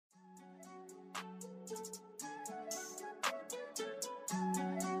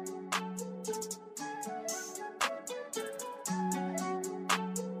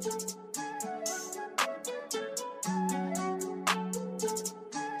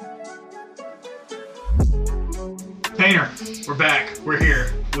Painter, we're back. We're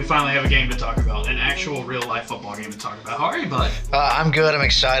here. We finally have a game to talk about, an actual real-life football game to talk about. How are you, bud? I'm good. I'm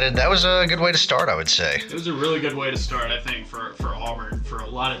excited. That was a good way to start, I would say. It was a really good way to start, I think, for Auburn for a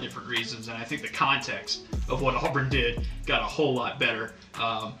lot of different reasons, and I think the context of what Auburn did got a whole lot better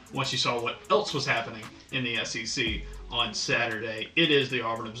once you saw what else was happening in the SEC on Saturday. It is the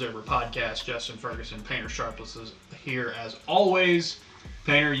Auburn Observer Podcast. Justin Ferguson, Painter Sharpless is here as always.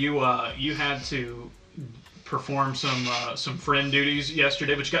 Painter, you had to perform some friend duties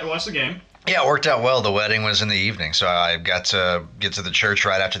yesterday, but you got to watch the game. Yeah, it worked out well. The wedding was in the evening, so I got to get to the church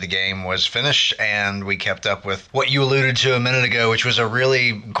right after the game was finished, and we kept up with what you alluded to a minute ago, which was a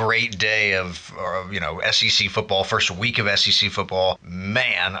really great day of SEC football, first week of SEC football.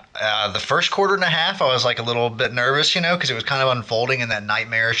 Man, the first quarter and a half, I was like a little bit nervous, because it was kind of unfolding in that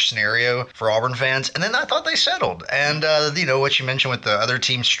nightmarish scenario for Auburn fans, and then I thought they settled. And, what you mentioned with the other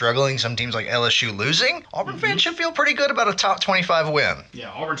teams struggling, some teams like LSU losing, Auburn fans should feel pretty good about a top 25 win. Yeah,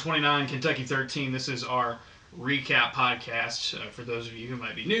 Auburn 29, Kentucky 13. This is our recap podcast for those of you who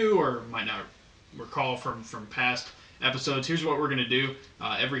might be new or might not recall from past episodes. Here's what we're going to do.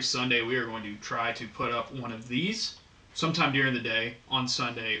 Every Sunday we are going to try to put up one of these sometime during the day on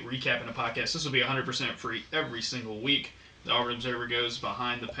Sunday, recapping a podcast. This will be 100% free every single week. The Auburn Observer goes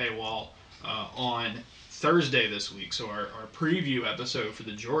behind the paywall on Thursday this week. So our preview episode for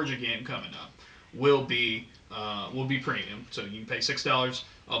the Georgia game coming up will be premium. So you can pay $6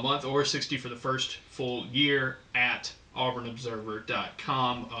 a month or $60 for the first full year at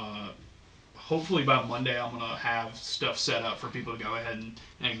auburnobserver.com. Hopefully by Monday I'm going to have stuff set up for people to go ahead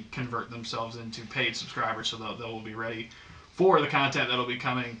and convert themselves into paid subscribers, so they will be ready for the content that will be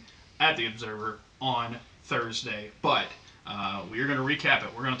coming at the Observer on Thursday. But we are going to recap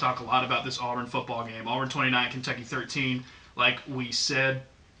it. We're going to talk a lot about this Auburn football game. Auburn 29, Kentucky 13. Like we said,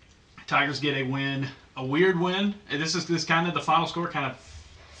 Tigers get a win, a weird win. And this kind of the final score kind of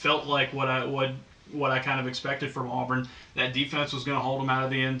felt like what I kind of expected from Auburn. That defense was going to hold them out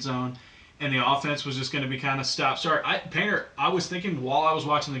of the end zone, and the offense was just going to be kind of stop-start. Painter, I was thinking while I was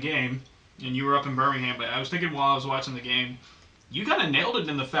watching the game, and you were up in Birmingham, but I was thinking while I was watching the game, you kind of nailed it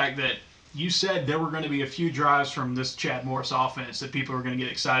in the fact that you said there were going to be a few drives from this Chad Morris offense that people were going to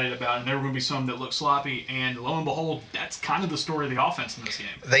get excited about, and there were going to be some that looked sloppy, and lo and behold, that's kind of the story of the offense in this game.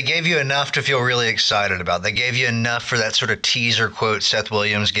 They gave you enough to feel really excited about. They gave you enough for that sort of teaser quote Seth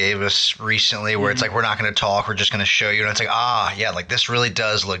Williams gave us recently where it's like, we're not going to talk, we're just going to show you, and it's like, this really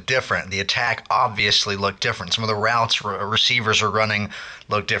does look different. The attack obviously looked different. Some of the routes receivers are running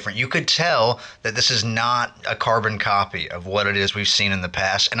look different. You could tell that this is not a carbon copy of what it is we've seen in the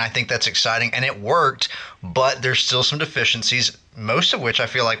past, and I think that's exciting, and it worked, but there's still some deficiencies, most of which I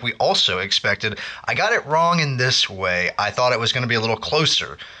feel like we also expected. I got it wrong in this way. I thought it was going to be a little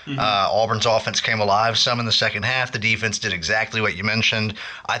closer. Auburn's offense came alive some in the second half. The defense did exactly what you mentioned.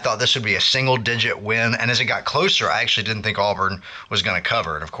 I thought this would be a single-digit win, and as it got closer, I actually didn't think Auburn was going to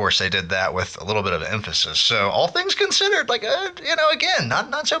cover, and of course they did that with a little bit of emphasis. So all things considered, again,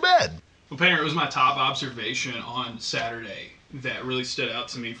 not so bad. Well, Painter, it was my top observation on Saturday that really stood out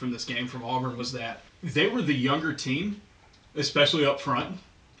to me from this game from Auburn was that they were the younger team, especially up front.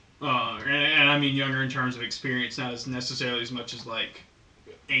 And I mean younger in terms of experience, not as necessarily as much as like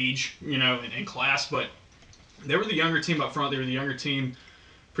age, in class, but they were the younger team up front. They were the younger team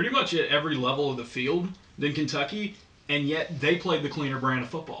pretty much at every level of the field than Kentucky, and yet they played the cleaner brand of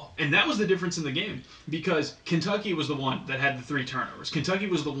football. And that was the difference in the game, because Kentucky was the one that had the 3 turnovers. Kentucky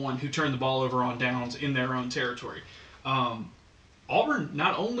was the one who turned the ball over on downs in their own territory. Auburn,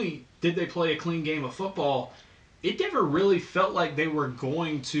 not only did they play a clean game of football, it never really felt like they were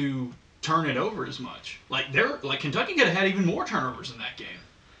going to turn it over as much. Kentucky could have had even more turnovers in that game.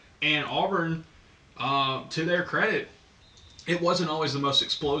 And Auburn, to their credit, it wasn't always the most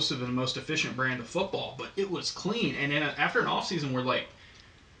explosive and most efficient brand of football, but it was clean. And then after an offseason where,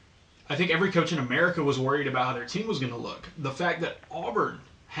 I think every coach in America was worried about how their team was going to look, the fact that Auburn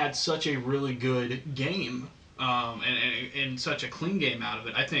had such a really good game and such a clean game out of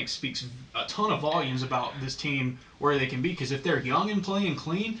it, I think speaks a ton of volumes about this team, where they can be. Because if they're young and playing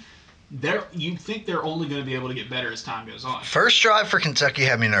clean, you think they're only going to be able to get better as time goes on. First drive for Kentucky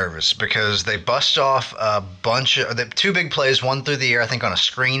had me nervous because they bust off a bunch of 2 big plays, one through the air, I think on a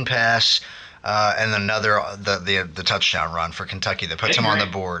screen pass, and another the touchdown run for Kentucky that puts him on the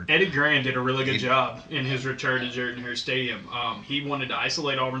board. Eddie Gran did a really good job in his return to Jordan-Hare Stadium. He wanted to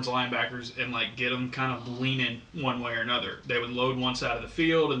isolate Auburn's linebackers and get them kind of leaning one way or another. They would load one side of the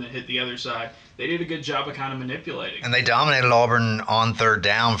field and then hit the other side. They did a good job of kind of manipulating. And they dominated Auburn on third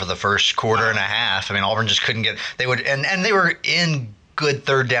down for the first quarter and a half. I mean, Auburn just couldn't get. They would and they were in good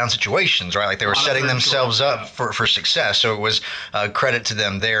third down situations, right? Like they were setting themselves up for success. So it was credit to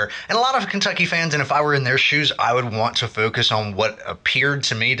them there. And a lot of Kentucky fans, and if I were in their shoes, I would want to focus on what appeared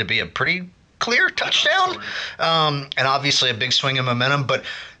to me to be a pretty clear touchdown. And obviously a big swing of momentum. But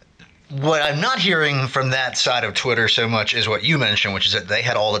what I'm not hearing from that side of Twitter so much is what you mentioned, which is that they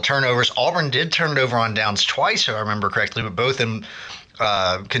had all the turnovers. Auburn did turn it over on downs twice, if I remember correctly, but both in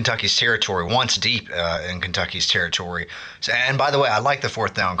Kentucky's territory, once deep in Kentucky's territory. So, and by the way, I like the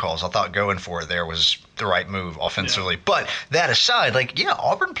fourth down calls. I thought going for it there was the right move offensively. Yeah. But that aside,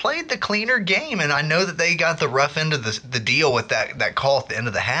 Auburn played the cleaner game, and I know that they got the rough end of the deal with that call at the end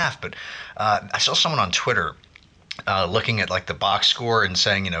of the half. But I saw someone on Twitter looking at the box score and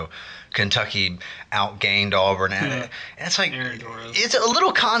saying, Kentucky outgained Auburn, and it's it's a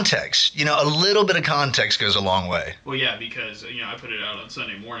little context. A little bit of context goes a long way. Well, yeah, because I put it out on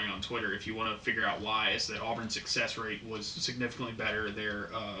Sunday morning on Twitter. If you want to figure out why, it's that Auburn's success rate was significantly better. Their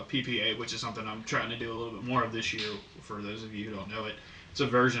PPA, which is something I'm trying to do a little bit more of this year. For those of you who don't know it, it's a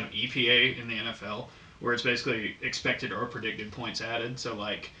version of EPA in the NFL where it's basically expected or predicted points added. So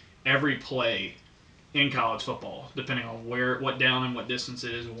every play in college football, depending on what down and what distance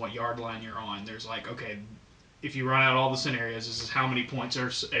it is and what yard line you're on, there's okay, if you run out all the scenarios, this is how many points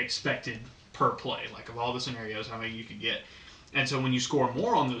are expected per play. Of all the scenarios, how many you could get. And so when you score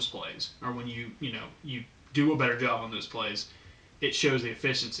more on those plays, or when you do a better job on those plays, it shows the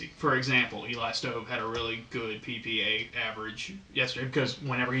efficiency. For example, Eli Stove had a really good PPA average yesterday because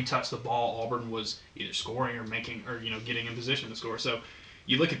whenever he touched the ball, Auburn was either scoring or getting in position to score. So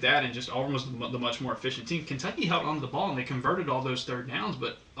you look at that, and just Auburn was the much more efficient team. Kentucky held on to the ball, and they converted all those third downs,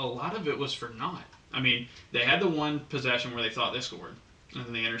 but a lot of it was for naught. I mean, they had the one possession where they thought they scored, and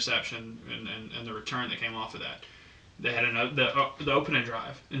then the interception and the return that came off of that. They had the opening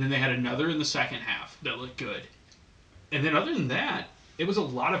drive, and then they had another in the second half that looked good. And then other than that, it was a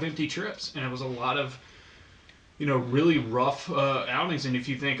lot of empty trips, and it was a lot of really rough outings. And if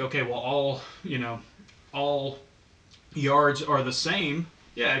you think, okay, well, all yards are the same.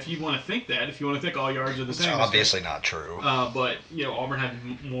 Yeah, if you want to think that, if you want to think all yards are the same. It's obviously not true. But, Auburn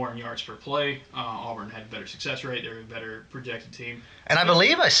had more in yards per play. Auburn had a better success rate. They're a better projected team. And I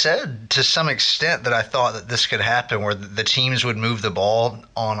believe I said to some extent that I thought that this could happen where the teams would move the ball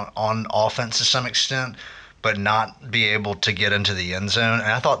on offense to some extent, but not be able to get into the end zone.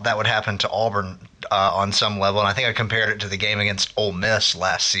 And I thought that would happen to Auburn on some level. And I think I compared it to the game against Ole Miss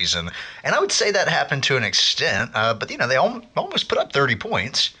last season. And I would say that happened to an extent. But, they almost put up 30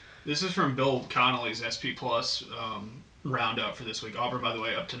 points. This is from Bill Connolly's SP Plus roundup for this week. Auburn, by the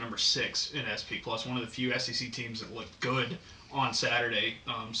way, up to number 6 in SP Plus, one of the few SEC teams that looked good on Saturday.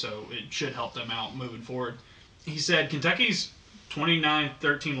 So it should help them out moving forward. He said Kentucky's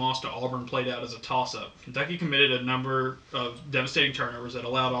 29-13 loss to Auburn played out as a toss-up. Kentucky committed a number of devastating turnovers that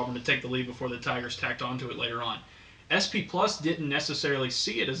allowed Auburn to take the lead before the Tigers tacked onto it later on. SP Plus didn't necessarily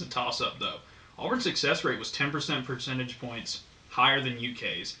see it as a toss-up, though. Auburn's success rate was 10 percentage points higher than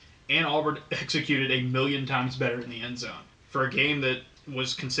UK's, and Auburn executed a million times better in the end zone. For a game that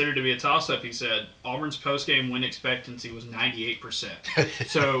was considered to be a toss-up, he said, Auburn's post-game win expectancy was 98%.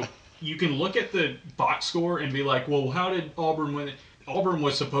 So you can look at the box score and be like, well, how did Auburn win it? Auburn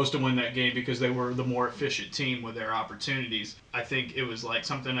was supposed to win that game because they were the more efficient team with their opportunities. I think it was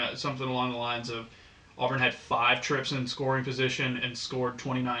something along the lines of Auburn had 5 trips in scoring position and scored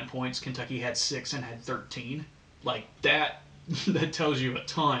 29 points. Kentucky had 6 and had 13. That tells you a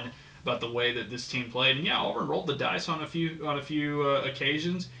ton about the way that this team played. And yeah, Auburn rolled the dice on a few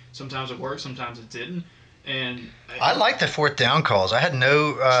occasions. Sometimes it worked, sometimes it didn't. And I like the fourth down calls. I had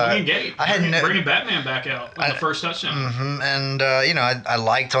no. Swinging gate. Bringing Batman back out on the first touchdown. Mm-hmm. And I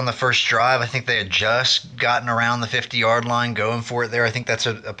liked on the first drive. I think they had just gotten around the 50-yard line, going for it there. I think that's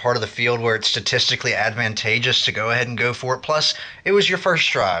a part of the field where it's statistically advantageous to go ahead and go for it. Plus, it was your first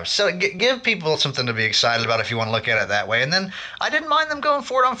drive, so give people something to be excited about if you want to look at it that way. And then I didn't mind them going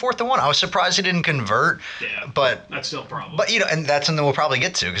for it on 4th and 1. I was surprised he didn't convert. Yeah, but that's still a problem. But and that's something we'll probably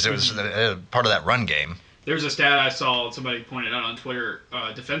get to because it was part of that run game. There's a stat I saw somebody pointed out on Twitter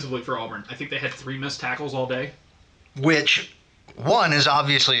defensively for Auburn. I think they had 3 missed tackles all day. Which, one, is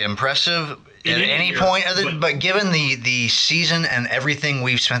obviously impressive at any point. But given the season and everything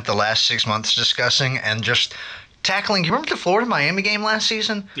we've spent the last 6 months discussing and just tackling. You remember the Florida Miami game last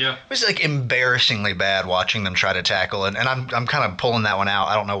season? Yeah. It was like embarrassingly bad watching them try to tackle, and I'm kind of pulling that one out.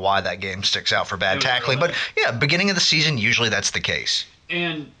 I don't know why that game sticks out for bad tackling, but yeah, beginning of the season usually that's the case.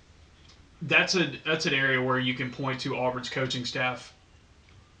 And that's an area where you can point to Auburn's coaching staff,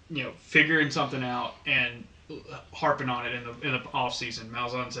 figuring something out and harping on it in the offseason.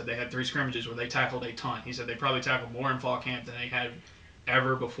 Malzahn said they had 3 scrimmages where they tackled a ton. He said they probably tackled more in fall camp than they had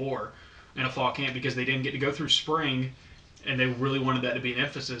ever before in a fall camp because they didn't get to go through spring, and they really wanted that to be an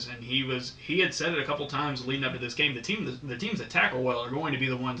emphasis. And he had said it a couple times leading up to this game. The teams that tackle well are going to be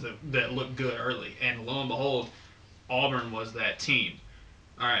the ones that look good early. And lo and behold, Auburn was that team.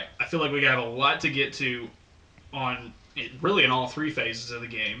 All right, I feel like we have a lot to get to on really in all 3 phases of the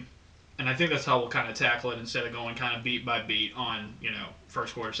game. And I think that's how we'll kind of tackle it instead of going kind of beat by beat on,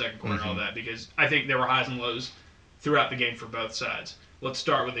 first quarter, second quarter, and all that, because I think there were highs and lows throughout the game for both sides. Let's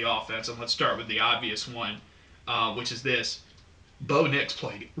start with the offense, and let's start with the obvious one, which is this. Bo Nix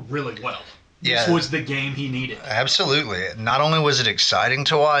played really well. This was the game he needed. Absolutely. Not only was it exciting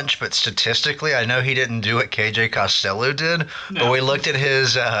to watch, but statistically, I know he didn't do what KJ Costello did, but we looked at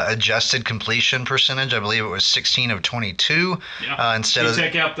his adjusted completion percentage. I believe it was 16 of 22. Yeah. Instead of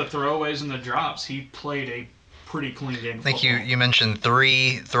take out the throwaways and the drops, he played a pretty clean game of football. I think you mentioned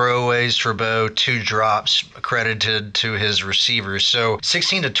 3 throwaways for Bo, 2 drops credited to his receivers. So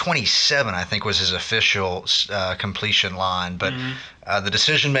 16 to 27, I think, was his official completion line. But the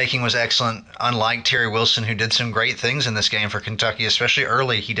decision-making was excellent. Unlike Terry Wilson, who did some great things in this game for Kentucky, especially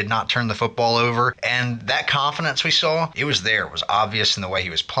early, he did not turn the football over. And that confidence we saw, it was there. It was obvious in the way he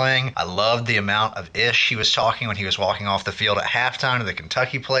was playing. I loved the amount of ish he was talking when he was walking off the field at halftime to the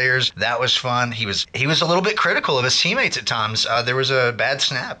Kentucky players. That was fun. He was a little bit critical of his teammates at times. There was a bad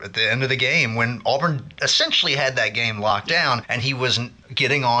snap at the end of the game when Auburn essentially had that game locked down, and he wasn't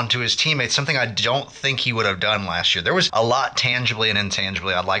getting on to his teammates, something I don't think he would have done last year. There was a lot tangibly and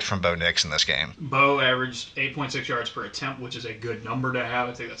intangibly I liked from Bo Nix in this game. Bo averaged 8.6 yards per attempt, which is a good number to have.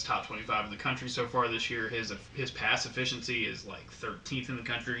 I think that's top 25 in the country so far this year. His pass efficiency is like 13th in the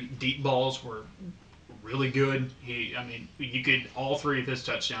country. Deep balls were really good. All 3 of his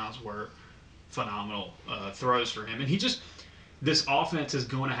touchdowns were phenomenal throws for him. And this offense is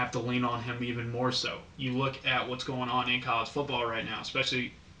going to have to lean on him even more so. You look at what's going on in college football right now,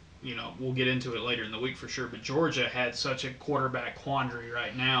 especially, we'll get into it later in the week for sure, but Georgia had such a quarterback quandary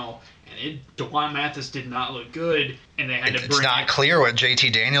right now, and DeJuan Mathis did not look good, and they had to bring It's not clear what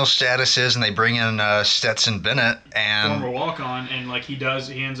JT Daniels' status is, and they bring in Stetson Bennett. And former walk-on, and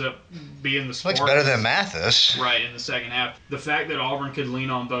he ends up being the spark. Looks better than Mathis. Right, in the second half. The fact that Auburn could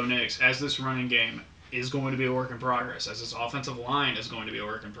lean on Bo Nix as this running game is going to be a work in progress, as this offensive line is going to be a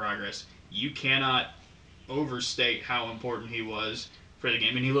work in progress. You cannot overstate how important he was for the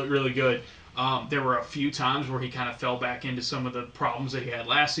game, and he looked really good. There were a few times where he kind of fell back into some of the problems that he had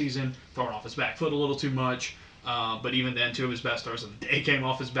last season, throwing off his back foot a little too much. But even then, 2 of his best throws of the day came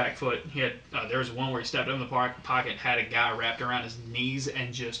off his back foot. There was one where he stepped up in the pocket, had a guy wrapped around his knees,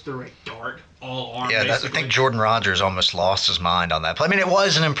 and just threw a dart all arm. Yeah, I think Jordan Rodgers almost lost his mind on that play. I mean, it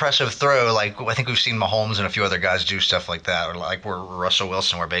was an impressive throw. Like, I think we've seen Mahomes and a few other guys do stuff like that, or like Russell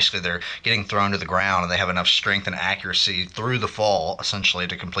Wilson, where basically they're getting thrown to the ground and they have enough strength and accuracy through the fall, essentially,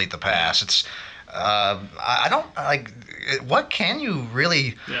 to complete the pass. It's I don't like. What can you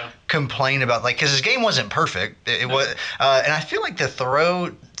really complain about? Like, because his game wasn't perfect. It was, and I feel like the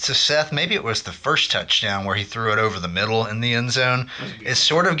throw to Seth, maybe it was the first touchdown where he threw it over the middle in the end zone. It's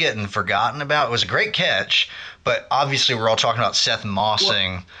sort of getting forgotten about. It was a great catch, but obviously we're all talking about Seth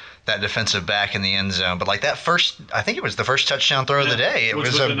mossing that defensive back in the end zone. But like that first, I think it was the first touchdown throw of the day. It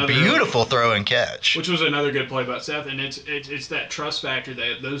was a beautiful throw and catch. Which was another good play by Seth, and it's that trust factor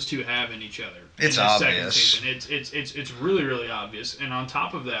that those two have in each other. It's obvious. It's really, really obvious. And on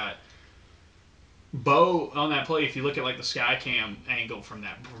top of that, Bo, on that play, if you look at like the sky cam angle from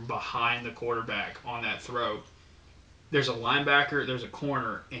behind the quarterback on that throw, there's a linebacker, there's a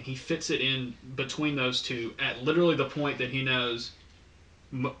corner, and he fits it in between those two at literally the point that he knows.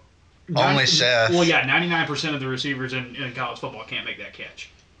 Only Seth. Well, yeah, 99% of the receivers in college football can't make that catch.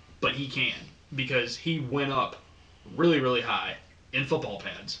 But he can, because he went up really, really high in football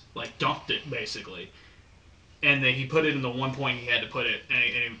pads. Like, dunked it, basically. And then he put it in the one point he had to put it,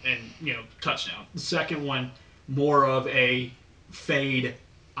 and touchdown. The second one, more of a fade,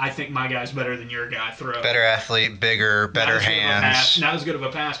 I think my guy's better than your guy throw. Better athlete, bigger, better hands. Not as good of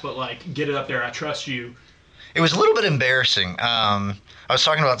a pass, but, like, get it up there, I trust you. It was a little bit embarrassing. I was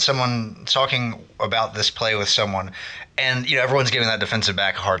talking about this play with someone, and everyone's giving that defensive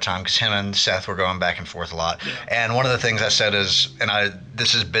back a hard time because him and Seth were going back and forth a lot. Yeah. And one of the things I said is,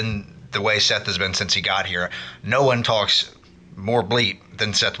 this has been the way Seth has been since he got here. No one talks more bleep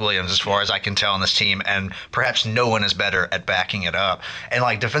than Seth Williams as far as I can tell on this team, and perhaps no one is better at backing it up. And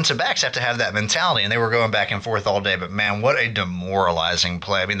like defensive backs have to have that mentality, and they were going back and forth all day, but man, what a demoralizing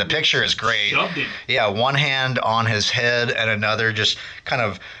play. I mean, the picture is great. Shoved him. Yeah, one hand on his head and another just kind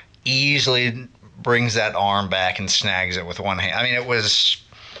of easily brings that arm back and snags it with one hand. I mean, it was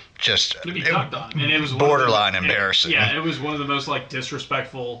just He ducked on him, and it was borderline embarrassing. Yeah, it was one of the most like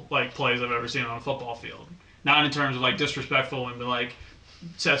disrespectful like plays I've ever seen on a football field. Not in terms of like disrespectful and like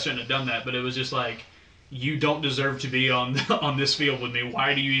Seth shouldn't have done that, but it was just like, you don't deserve to be on this field with me.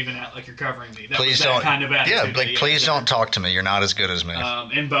 Why do you even act like you're covering me? That Please was that don't. kind of attitude. Yeah, like please don't talk to me. You're not as good as me.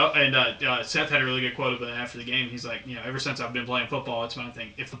 And Seth had a really good quote of it after the game. He's like, ever since I've been playing football, it's my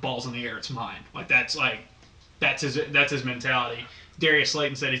thing. If the ball's in the air, it's mine. That's his mentality. Darius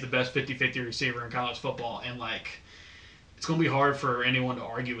Slayton said he's the best 50-50 receiver in college football, and like, it's gonna be hard for anyone to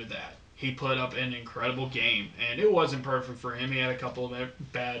argue with that. He put up an incredible game, and it wasn't perfect for him. He had a couple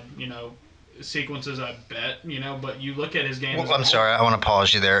of bad, sequences, I bet, but you look at his game. Well, I'm sorry, I want to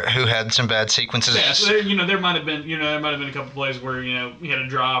pause you there. Who had some bad sequences? Yeah, so there might have been, a couple plays where, he had a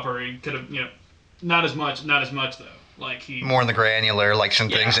drop, or he could have, not as much though. Like more in the granular, like some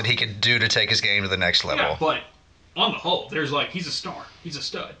things that he could do to take his game to the next level. Yeah, but on the whole, there's like, he's a star. He's a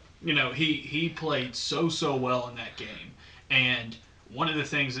stud. He played so well in that game. And one of the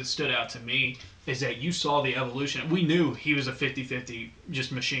things that stood out to me is that you saw the evolution. We knew he was a 50-50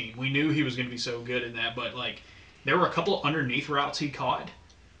 just machine. We knew he was going to be so good in that, but like, there were a couple of underneath routes he caught.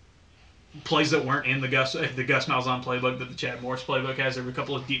 Plays that weren't in the Gus Malzahn playbook that the Chad Morris playbook has. There were a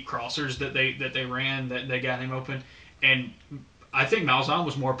couple of deep crossers that they ran that they got him open. And I think Malzahn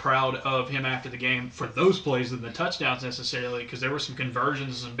was more proud of him after the game for those plays than the touchdowns necessarily, because there were some conversions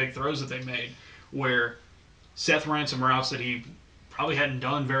and some big throws that they made where Seth ran some routes that he probably hadn't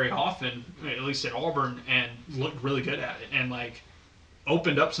done very often, at least at Auburn, and looked really good at it, and like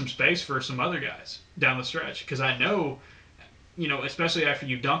opened up some space for some other guys down the stretch. Because I know, especially after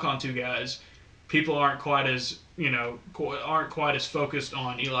you dunk on two guys, people aren't quite as focused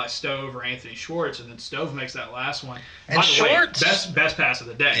on Eli Stove or Anthony Schwartz, and then Stove makes that last one. And by the Schwartz, way, best pass of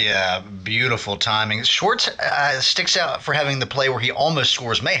the day. Yeah, beautiful timing. Schwartz sticks out for having the play where he almost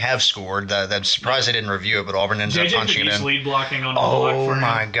scores, may have scored. I'm surprised they didn't review it, but Auburn ended up punching it in. lead blocking on the block for him. Oh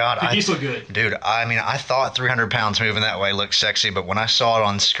my God, Pegues look good, dude. I mean, I thought 300 pounds moving that way looked sexy, but when I saw it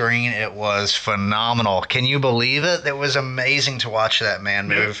on screen, it was phenomenal. Can you believe it? It was amazing to watch that man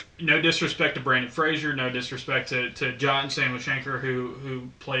move. No disrespect to Brandon Frazier, no disrespect to John Sandwich-Shanker, who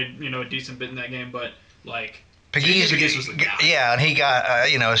played a decent bit in that game, but like Pegues was the guy. Yeah, and he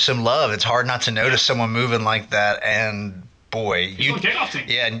got some love. It's hard not to notice someone moving like that, and boy, He's on the kickoff team.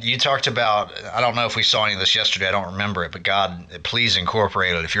 Yeah, and you talked about, I don't know if we saw any of this yesterday, I don't remember it, but God, please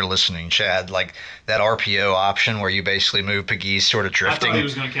incorporate it if you're listening, Chad. Like that RPO option where you basically move Pegues sort of drifting. I thought he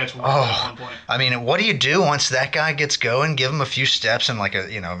was going to catch one at one point. I mean, what do you do once that guy gets going? Give him a few steps and like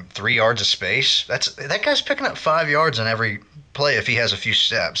 3 yards of space. That guy's picking up 5 yards on every play if he has a few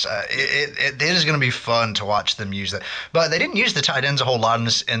steps. It is going to be fun to watch them use that. But they didn't use the tight ends a whole lot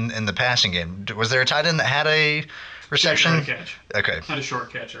in the passing game. Was there a tight end that had a reception? Had a catch. Okay. Had a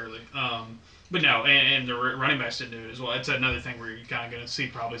short catch early. But no, and the running backs didn't do it as well. It's another thing where you're kind of going to see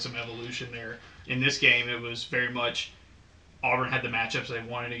probably some evolution there. In this game, it was very much Auburn had the matchups they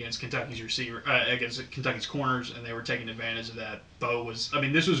wanted against Kentucky's against Kentucky's corners, and they were taking advantage of that.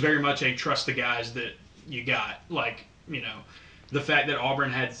 This was very much a trust the guys that you got. Like, the fact that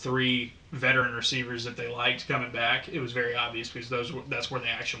Auburn had 3 veteran receivers that they liked coming back, it was very obvious because that's where the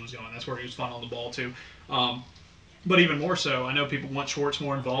action was going. That's where he was fun on the ball too. But even more so, I know people want Schwartz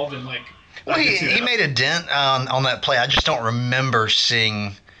more involved in like. Well, he made a dent on that play. I just don't remember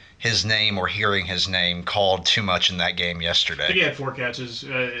seeing his name or hearing his name called too much in that game yesterday. I think he had 4 catches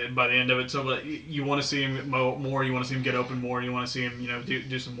by the end of it. So you want to see him more. You want to see him get open more. You want to see him,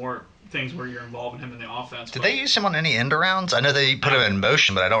 do some more things where you're involving him in the offense. Did they use him on any end arounds? I know they put him in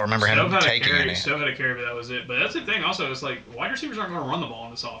motion, but I don't remember him taking any. Stove had a carry, but that was it. But that's the thing also, it's like wide receivers aren't going to run the ball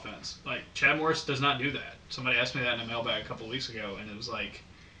in this offense. Like Chad Morris does not do that. Somebody asked me that in a mailbag a couple of weeks ago, and it was like,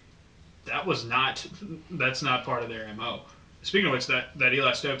 that's not part of their MO. Speaking of which, that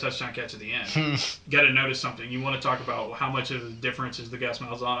Eli Stove touchdown catch at the end, got to notice something. You want to talk about how much of the difference is the Gus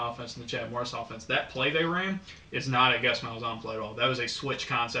Malzahn offense and the Chad Morris offense. That play they ran is not a Gus Malzahn play at all. That was a switch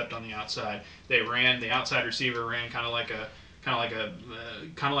concept on the outside. The outside receiver ran kind of like a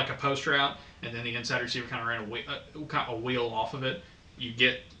post route, and then the inside receiver kind of ran a wheel off of it. You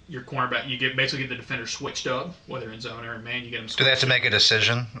get your cornerback, basically get the defender switched up, whether in zone or in man. You get them switched. Do they have to make a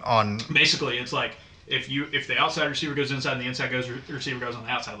decision on? Basically, it's like if the outside receiver goes inside and the inside receiver goes on the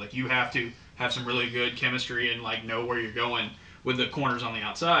outside, like you have to have some really good chemistry and like know where you're going with the corners on the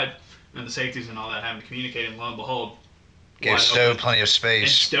outside and the safeties and all that having to communicate. And lo and behold, Gave Stove plenty of and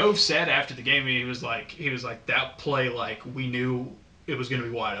space. Stove said after the game, he was like that play, like we knew it was going to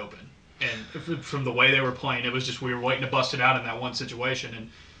be wide open. And from the way they were playing, it was just we were waiting to bust it out in that one situation. And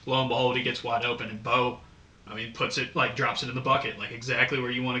lo and behold, he gets wide open. And Bo, I mean, puts it, like drops it in the bucket, like exactly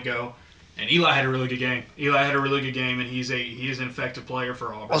where you want to go. And Eli had a really good game. And he is an effective player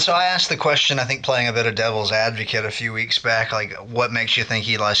for Auburn. Well, so I asked the question, I think playing a bit of devil's advocate a few weeks back, like what makes you think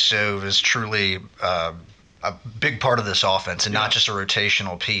Eli Stove is truly a big part of this offense and not just a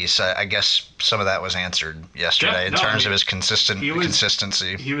rotational piece? I guess some of that was answered yesterday in terms of his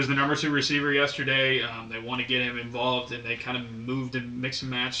consistency. He was the number 2 receiver yesterday. They want to get him involved, and they kind of moved and mixed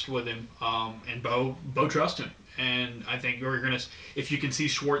and matched with him. And Bo trusts him. And I think we're going to, if you can see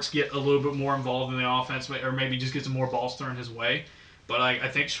Schwartz get a little bit more involved in the offense, or maybe just get some more balls thrown his way. But I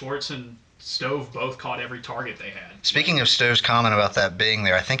think Schwartz and Stove both caught every target they had. Speaking of Stove's comment about that being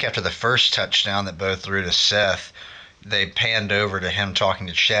there, I think after the first touchdown that Bo threw to Seth, they panned over to him talking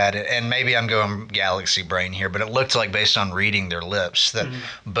to Chad. And maybe I'm going galaxy brain here, but it looked like, based on reading their lips, that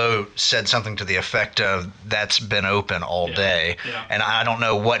Bo said something to the effect of, that's been open all day. Yeah. And I don't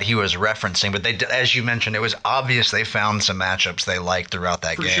know what he was referencing, but they, as you mentioned, it was obvious they found some matchups they liked throughout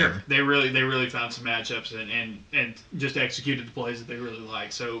that game. For sure. They really found some matchups and just executed the plays that they really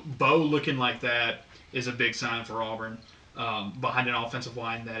liked. So Bo looking like that is a big sign for Auburn, behind an offensive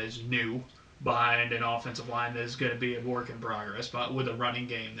line that is new, behind an offensive line that is going to be a work in progress, but with a running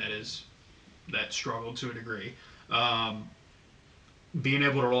game that struggled to a degree. Being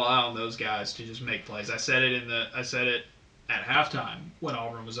able to rely on those guys to just make plays. I said it at halftime when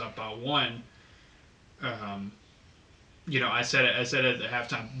Auburn was up by 1. I said it at the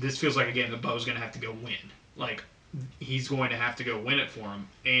halftime. This feels like a game that Bo's going to have to go win. Like, he's going to have to go win it for him.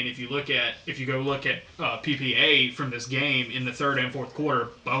 And if you go look at PPA from this game in the third and fourth quarter,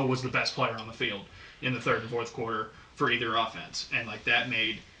 Bo was the best player on the field in the third and fourth quarter for either offense, and like that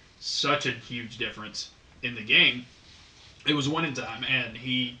made such a huge difference in the game. It was winning time, and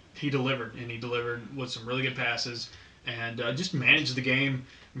he delivered, with some really good passes, and just managed the game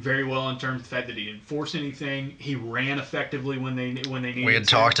very well in terms of the fact that he didn't force anything. He ran effectively when they needed to. We had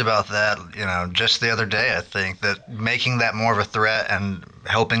talked about that, just the other day, I think, that making that more of a threat and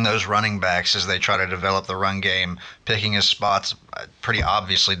helping those running backs as they try to develop the run game, picking his spots, pretty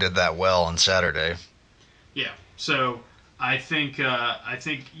obviously did that well on Saturday. Yeah. So I think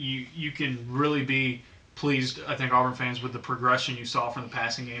you can really be pleased, I think, Auburn fans, with the progression you saw from the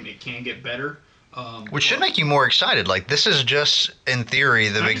passing game. It can get better. Which should make you more excited. Like, this is just, in theory,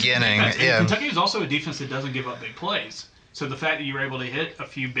 the beginning. Yeah. Kentucky is also a defense that doesn't give up big plays. So the fact that you were able to hit a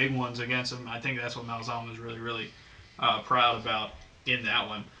few big ones against them, I think that's what Malzahn was really, really proud about in that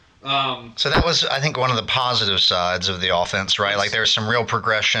one. So that was, I think, one of the positive sides of the offense, right? Like, there was some real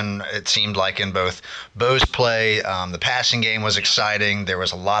progression, it seemed like, in both Bo's play. The passing game was exciting. There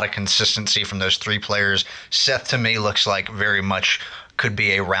was a lot of consistency from those 3 players. Seth, to me, looks like very much could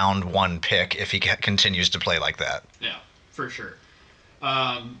be a round 1 pick if he continues to play like that. Yeah, for sure.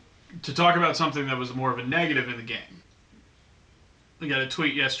 To talk about something that was more of a negative in the game, I got a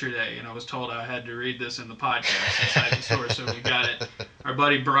tweet yesterday, and I was told I had to read this in the podcast inside the source, so we got it. Our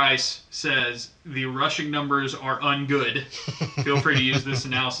buddy Bryce says, the rushing numbers are ungood. Feel free to use this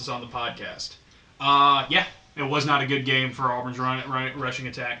analysis on the podcast. Yeah, it was not a good game for Auburn's rushing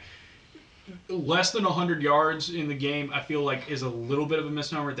attack. Less than 100 yards in the game, I feel like, is a little bit of a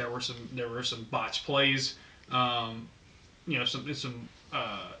misnomer. There were some botched plays. There were some.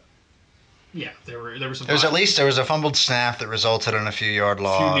 There was a fumbled snap that resulted in a few yard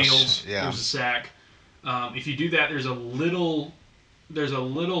loss. A few kneels. Yeah. There was a sack. If you do that, there's a little bit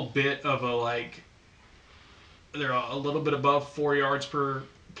of they're a little bit above 4 yards per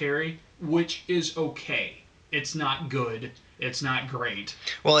carry, which is okay. It's not good. It's not great.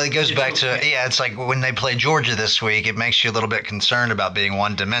 Well, it goes back to, it's like when they play Georgia this week, it makes you a little bit concerned about being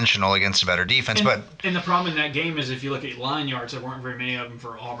one-dimensional against a better defense. And the problem in that game is, if you look at line yards, there weren't very many of them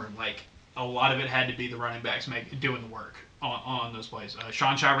for Auburn. Like, a lot of it had to be the running backs doing the work on those plays.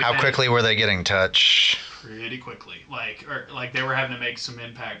 Sean Shivers. How quickly were they getting touch? Pretty quickly. Like they were having to make some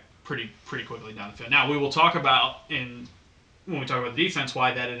impact pretty quickly down the field. Now, we will talk about, when we talk about the defense,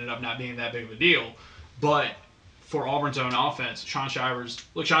 why that ended up not being that big of a deal. But for Auburn's own offense, Sean Shivers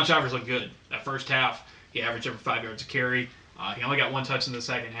looked good. That first half, he averaged over 5 yards a carry. He only got one touch in the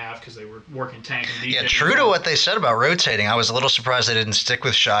second half because they were working Tank and DJ. Yeah, true to what they said about rotating. I was a little surprised they didn't stick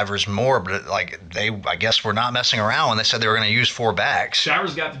with Shivers more, but I guess were not messing around when they said they were going to use 4 backs.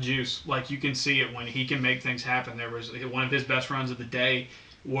 Shivers got the juice. Like, you can see it when he can make things happen. There was one of his best runs of the day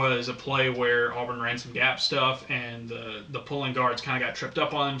was a play where Auburn ran some gap stuff, and the pulling guards kind of got tripped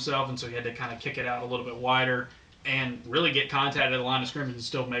up on himself, and so he had to kind of kick it out a little bit wider and really get contact at the line of scrimmage and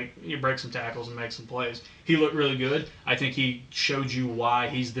still break some tackles and make some plays. He looked really good. I think he showed you why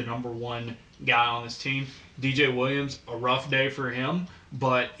he's the number one guy on this team. DJ Williams, a rough day for him,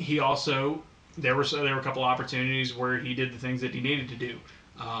 but he also there were a couple opportunities where he did the things that he needed to do.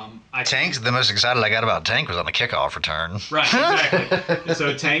 Tank's the most excited I got about Tank was on the kickoff return. Right, exactly.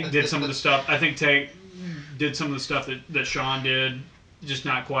 So Tank did some of the stuff. I think Tank did some of the stuff that Sean did, just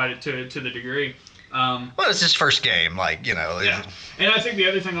not quite to the degree. Well, it's his first game, Yeah. And I think the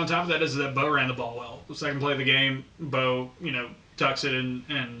other thing on top of that is that Bo ran the ball well. The second play of the game, Bo, tucks it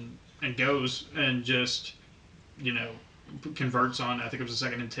and goes and just, converts on, I think it was a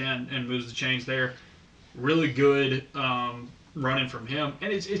 2nd and 10, and moves the chains there. Really good running from him.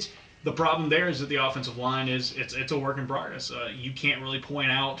 And it's the problem there is that the offensive line it's a work in progress. You can't really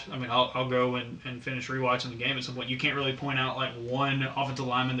point out. I mean, I'll go and finish rewatching the game at some point. You can't really point out like one offensive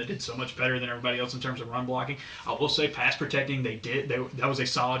lineman that did so much better than everybody else in terms of run blocking. I will say pass protecting that was a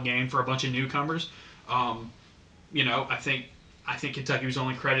solid game for a bunch of newcomers. I think Kentucky was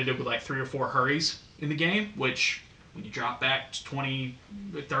only credited with like 3 or 4 hurries in the game, which when you drop back to 20,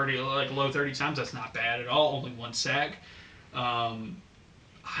 30, like low 30 times, that's not bad at all. Only 1 sack. I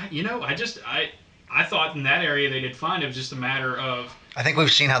thought in that area they did fine. It was just a matter of. I think we've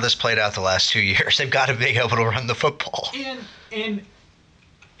seen how this played out the last 2 years. They've got to be able to run the football. And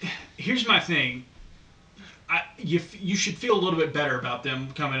here's my thing. You should feel a little bit better about them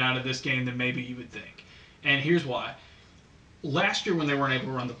coming out of this game than maybe you would think. And here's why. Last year when they weren't able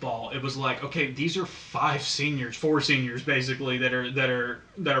to run the ball, it was like, okay, these are 4 seniors basically that are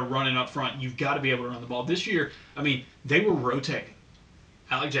running up front. You've got to be able to run the ball. This year, I mean, they were rotating.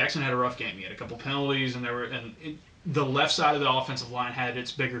 Alec Jackson had a rough game. He had a couple penalties, and the left side of the offensive line had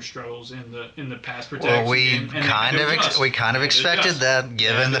its bigger struggles in the pass protection. Well, we kind of expected that,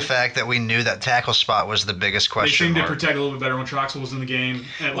 given the fact that we knew that tackle spot was the biggest question mark. They mark. seemed to protect a little bit better when Troxel was in the game.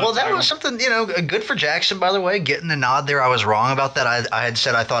 Well, that was something, good for Jackson, by the way, getting the nod there. I was wrong about that. I had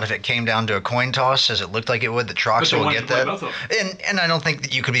said I thought if it came down to a coin toss, as it looked like it would, that Troxel would get that. And I don't think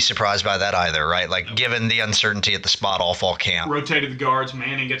that you could be surprised by that either, right? Like, given the uncertainty at the spot all fall camp. Rotated the guards.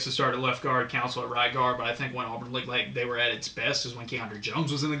 Manning gets to start at left guard, Council at right guard, but I think when Auburn looked like they were at its best is when Keandre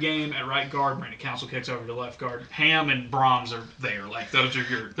Jones was in the game at right guard. Brandon Council kicks over to left guard. Ham and Brahms are there. Like those are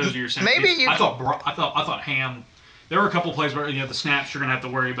your centers. Maybe I thought Ham. There were a couple plays where the snaps you're gonna have to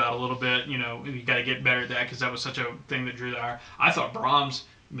worry about a little bit. You got to get better at that because that was such a thing that drew the ire. I thought Brahms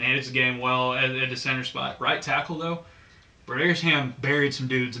managed the game well at the center spot. Right tackle though. Bradarius Ham buried some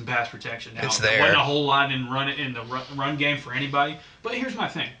dudes in pass protection. Now, it's there. There wasn't a whole lot in the run game for anybody. But here's my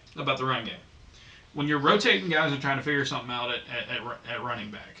thing about the run game. When you're rotating guys and trying to figure something out at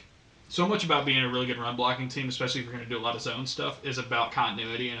running back, so much about being a really good run blocking team, especially if you're going to do a lot of zone stuff, is about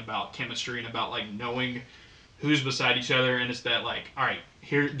continuity and about chemistry and about like knowing who's beside each other. And it's that like, all right,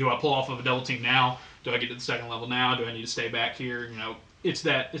 here, do I pull off of a double team now? Do I get to the second level now? Do I need to stay back here? It's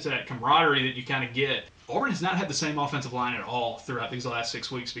that camaraderie that you kind of get. Auburn has not had the same offensive line at all throughout these last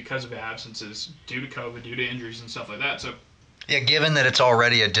 6 weeks because of absences due to COVID, due to injuries and stuff like that. So. Yeah, given that it's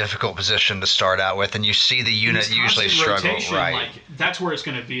already a difficult position to start out with, and you see the unit usually struggle, right? Like, that's where it's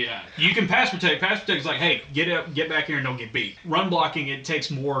going to be at. You can pass protect. Pass protect is like, hey, get back here and don't get beat. Run blocking, it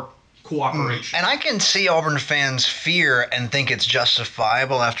takes more cooperation. And I can see Auburn fans fear and think it's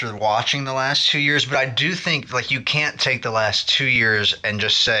justifiable after watching the last 2 years, but I do think like you can't take the last 2 years and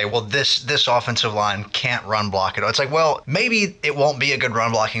just say, well, this offensive line can't run block it. It's like, well, maybe it won't be a good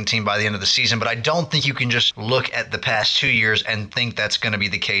run blocking team by the end of the season, but I don't think you can just look at the past 2 years and think that's going to be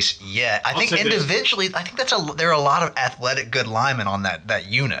the case yet. I think individually, I think there are a lot of athletic good linemen on that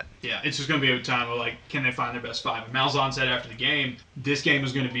unit. Yeah, it's just going to be a time of like, can they find their best 5? And Malzahn said after the game, this game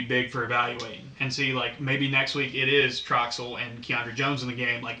is going to be big for evaluating and see like maybe next week it is Troxel and Keandre Jones in the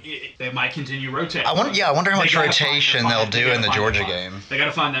game. Like they might continue rotating. I wonder how much rotation they'll do in the Georgia game. They got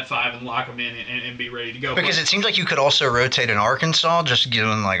to find that 5 and lock them in and be ready to go. Because it seems like you could also rotate in Arkansas, just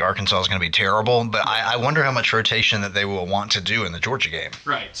given like Arkansas is going to be terrible. But I wonder how much rotation that they will want to do in the Georgia game.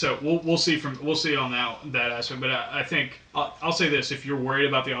 Right. So we'll see on that aspect. But I think I'll say this: if you're worried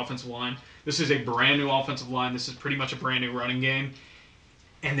about the offensive line, this is a brand new offensive line. This is pretty much a brand new running game,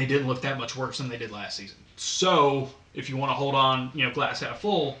 and they didn't look that much worse than they did last season. So if you want to hold on, glass half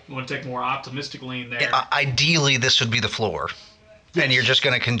full, you want to take a more optimistic lean there. Ideally, this would be the floor. Yes. And you're just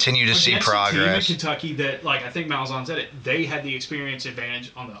going to continue to see progress. A team in Kentucky that, I think Malzahn said it, they had the experience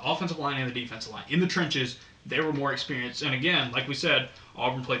advantage on the offensive line and the defensive line. In the trenches, they were more experienced. And again, like we said,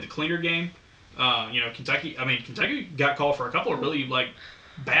 Auburn played the cleaner game. Kentucky got called for a couple of really,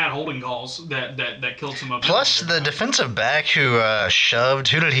 bad holding calls that killed some of them. Plus, the defensive back who shoved,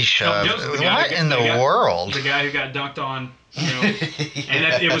 who did he shove? What in the world? The guy who got dunked on.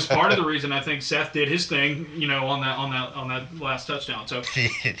 And it was part of the reason I think Seth did his thing, on that last touchdown. So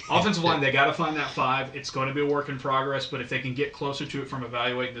offensive line, they got to find that 5. It's going to be a work in progress, but if they can get closer to it from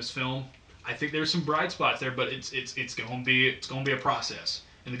evaluating this film, I think there's some bright spots there. But it's going to be a process.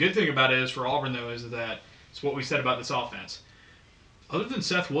 And the good thing about it is for Auburn though is that it's what we said about this offense. Other than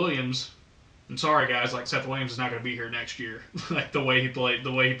Seth Williams, I'm sorry guys, Seth Williams is not going to be here next year. The way he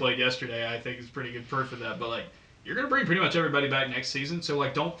played yesterday, I think is pretty good proof of that. But you're going to bring pretty much everybody back next season, so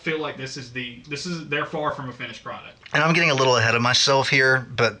don't feel like they're far from a finished product. And I'm getting a little ahead of myself here,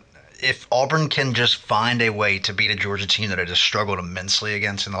 but if Auburn can just find a way to beat a Georgia team that it has struggled immensely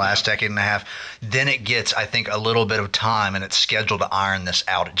against in the last decade and a half, then it gets, I think, a little bit of time and it's scheduled to iron this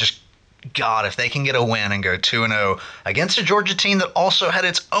out. God, if they can get a win and go 2-0 against a Georgia team that also had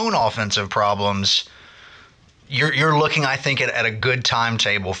its own offensive problems, you're looking, I think, at a good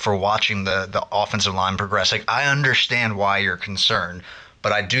timetable for watching the offensive line progress. I understand why you're concerned,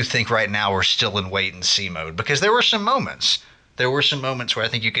 but I do think right now we're still in wait-and-see mode because there were some moments. There were some moments where I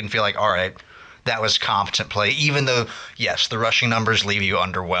think you can feel all right, that was competent play, even though, yes, the rushing numbers leave you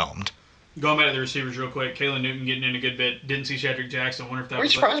underwhelmed. Going back to the receivers real quick, Kalen Newton getting in a good bit. Didn't see Shedrick Jackson. Wonder if that Were you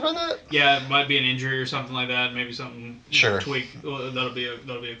surprised by that? Yeah, it might be an injury or something like that. Maybe something tweak. That'll be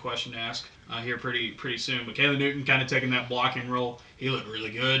a question to ask here pretty soon. But Kalen Newton kind of taking that blocking role. He looked really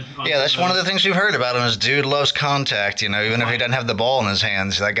good. Yeah, that's one of the things we've heard about him is dude loves contact. Even if he doesn't have the ball in his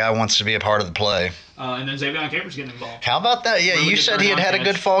hands, that guy wants to be a part of the play. And then Xavier Capers getting involved. How about that? Yeah, you said he had a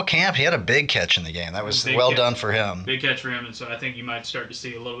good fall camp. He had a big catch in the game. That was well done for him. Big catch for him, and so I think you might start to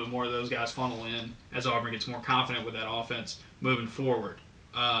see a little bit more of those guys funnel in as Auburn gets more confident with that offense moving forward.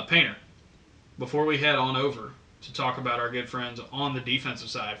 Painter, before we head on over to talk about our good friends on the defensive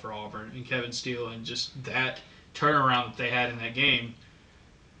side for Auburn and Kevin Steele and just that turnaround that they had in that game,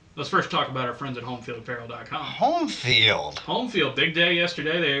 let's first talk about our friends at HomefieldApparel.com. Home field, big day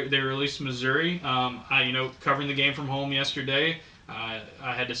yesterday. They released Missouri. Covering the game from home yesterday.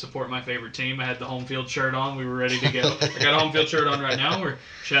 I had to support my favorite team. I had the home field shirt on. We were ready to go. I got a home field shirt on right now.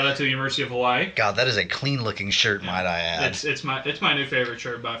 Shout out to the University of Hawaii. God, that is a clean looking shirt, might I add. It's my new favorite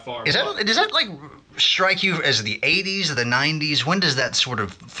shirt by far. Does that strike you as the 80s or the 90s? When does that sort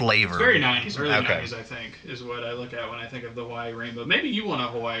of flavor? It's very 90s, early 90s, I think, is what I look at when I think of the Hawaii Rainbow. Maybe you want a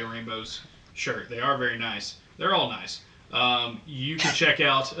Hawaii Rainbows shirt. They are very nice. They're all nice. You can check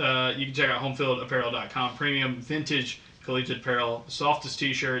out HomefieldApparel.com. Premium vintage collegiate apparel, the softest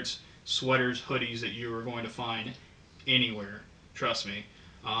t-shirts, sweaters, hoodies that you are going to find anywhere. Trust me.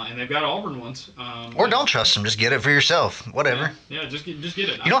 And they've got Auburn ones. Or don't trust them. Just get it for yourself. Whatever. Yeah, just get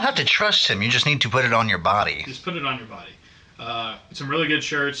it. You don't have to trust him. You just need to put it on your body. Just put it on your body. Some really good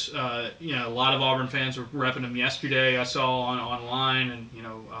shirts. A lot of Auburn fans were repping them yesterday. I saw online, and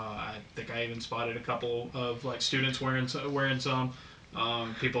I think I even spotted a couple of students wearing some.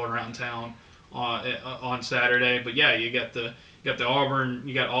 People around town on Saturday. But yeah, you got the Auburn,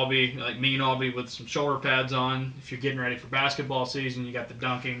 you got Aubie, mean Aubie with some shoulder pads on. If you're getting ready for basketball season, you got the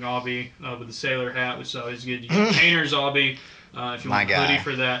dunking Aubie with the sailor hat, which is always good. You got Painter's Aubie. If you want a hoodie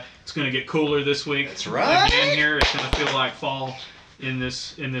for that, it's going to get cooler this week. That's right. Again, here it's going to feel like fall in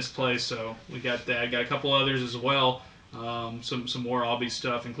this place. So we got that. Got a couple others as well. Some more Aubie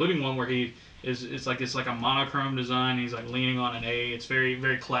stuff, including one where it's like a monochrome design. He's leaning on an A. It's very,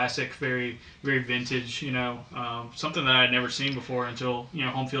 very classic, very, very vintage. Something that I had never seen before until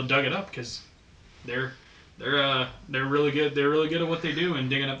Homefield dug it up, because they're really good. They're really good at what they do and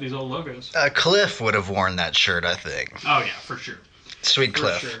digging up these old logos. Cliff would have worn that shirt, I think. Oh yeah, for sure. Sweet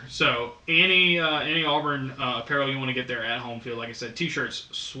Cliff. For sure. So any Auburn apparel you want to get there at Homefield, like I said, t-shirts,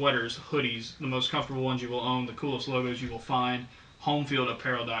 sweaters, hoodies, the most comfortable ones you will own, the coolest logos you will find.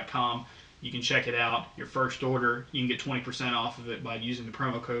 HomefieldApparel.com. You can check it out. Your first order, you can get 20% off of it by using the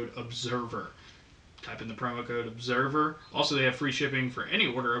promo code OBSERVER. Type in the promo code Observer. Also, they have free shipping for any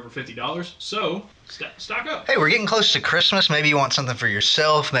order over $50. So stock up. Hey, we're getting close to Christmas. Maybe you want something for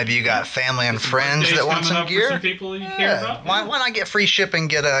yourself. Maybe you got family and friends that want some gear. For some people you care about. Why not get free shipping?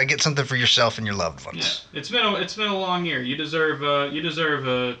 Get something for yourself and your loved ones. Yeah, it's been a long year. You deserve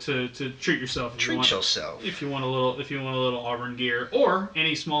to treat yourself. If you want a little Auburn gear or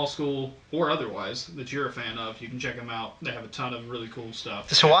any small school or otherwise that you're a fan of, you can check them out. They have a ton of really cool stuff.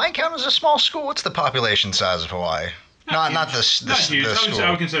 Does Hawaii count as a small school? What's the population size of Hawaii? Not huge. Not huge. I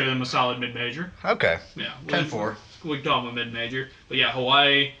would consider them a solid mid-major. Okay. Yeah. 10-4. We call them a mid-major. But yeah,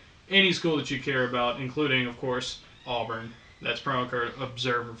 Hawaii, any school that you care about, including, of course, Auburn. That's promo code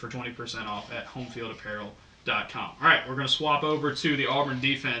Observer for 20% off at homefieldapparel.com. All right, we're going to swap over to the Auburn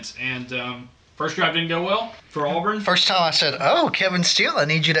defense. And first drive didn't go well for Auburn. First time I said, "Oh, Kevin Steele, I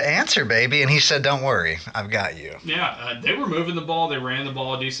need you to answer, baby," and he said, "Don't worry, I've got you." Yeah, they were moving the ball. They ran the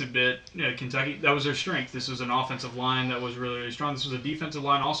ball a decent bit. Kentucky, that was their strength. This was an offensive line that was really, really strong. This was a defensive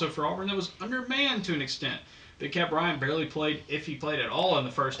line also for Auburn that was undermanned to an extent. Big Cat Bryant barely played, if he played at all, in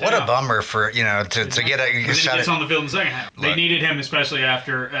the first half. What a bummer for to get a shot. He on the field in the second half. Look, they needed him, especially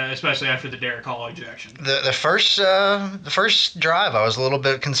after the Derek Hall ejection. The first drive, I was a little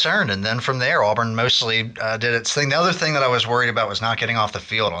bit concerned, and then from there, Auburn mostly did its thing. The other thing that I was worried about was not getting off the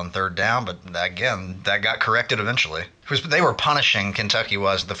field on third down, but again, that got corrected eventually. They were punishing Kentucky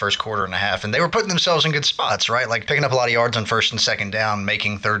the first quarter and a half, and they were putting themselves in good spots, right? Like picking up a lot of yards on first and second down,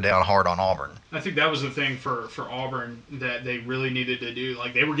 making third down hard on Auburn. I think that was the thing for Auburn that they really needed to do.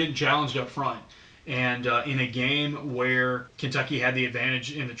 Like, they were getting challenged up front. And in a game where Kentucky had the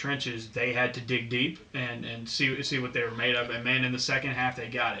advantage in the trenches, they had to dig deep and see what they were made of. And, man, in the second half, they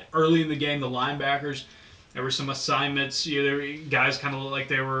got it. Early in the game, the linebackers, there were some assignments. Guys kind of looked like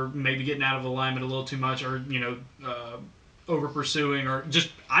they were maybe getting out of alignment a little too much, or over pursuing, or just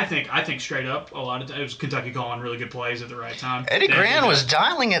I think straight up a lot of times it was Kentucky calling really good plays at the right time. Eddie Gran was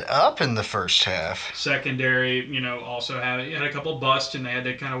dialing it up in the first half. Secondary, also had a couple busts, and they had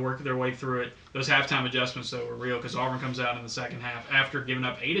to kind of work their way through it. Those halftime adjustments though were real because Auburn comes out in the second half after giving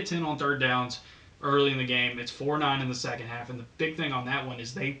up 8 of 10 on third downs early in the game. It's 4-9 in the second half, and the big thing on that one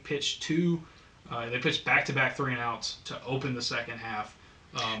is they pitched back-to-back 3-and-outs to open the second half.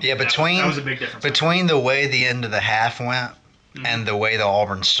 That was a big difference. Between the way the end of the half went and the way the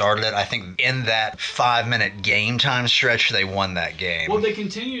Auburn started it, I think in that 5-minute game time stretch, they won that game. Well, they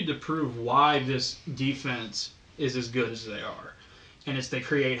continued to prove why this defense is as good as they are, and it's they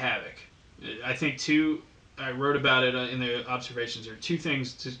create havoc. I think I wrote about it in the observations. There are two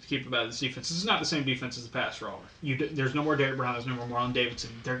things to keep about this defense. This is not the same defense as the past for Auburn. There's no more Derek Brown. There's no more Marlon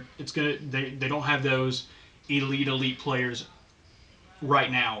Davidson. They don't have those elite players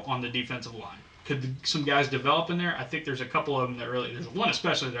right now on the defensive line. Could some guys develop in there? I think there's a couple of them there's one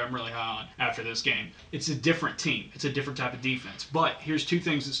especially that I'm really high on after this game. It's a different team. It's a different type of defense. But here's two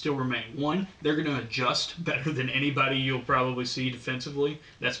things that still remain. One, they're going to adjust better than anybody you'll probably see defensively.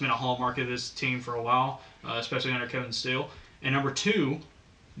 That's been a hallmark of this team for a while, especially under Kevin Steele. And number two,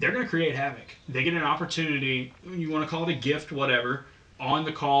 they're going to create havoc. They get an opportunity, you want to call it a gift, whatever, on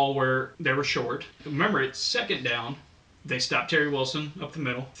the call where they were short. Remember, it's second down. They stop Terry Wilson up the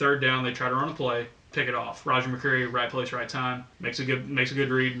middle. Third down, they try to run a play, pick it off. Roger McCreary, right place, right time. Makes a good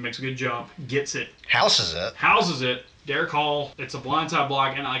read, makes a good jump, gets it. Houses it. Derek Hall, it's a blindside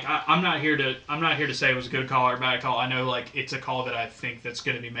block, and I'm not here to say it was a good call or a bad call. I know it's a call that I think that's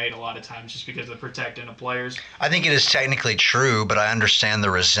going to be made a lot of times just because of protecting the players. I think it is technically true, but I understand the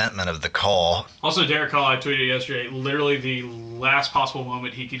resentment of the call. Also, Derek Hall, I tweeted yesterday, literally the last possible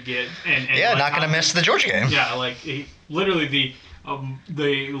moment he could get, and not going to miss the Georgia game. Yeah, literally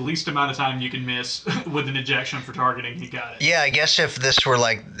the least amount of time you can miss with an ejection for targeting, he got it. Yeah, I guess if this were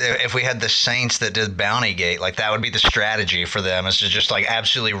if we had the Saints that did Bounty Gate, that would be the strategy for them, is to just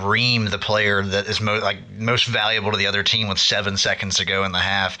absolutely ream the player that is most valuable to the other team with 7 seconds to go in the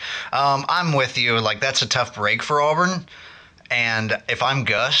half. I'm with you. That's a tough break for Auburn. And if I'm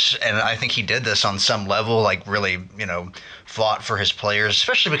Gus, and I think he did this on some level, really, fought for his players,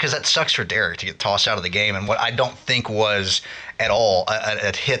 especially because that sucks for Derek to get tossed out of the game, and what I don't think was at all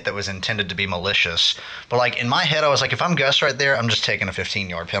a hit that was intended to be malicious. But in my head, I was if I'm Gus right there, I'm just taking a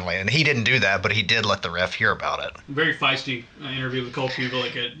 15-yard penalty. And he didn't do that, but he did let the ref hear about it. Very feisty interview with Cole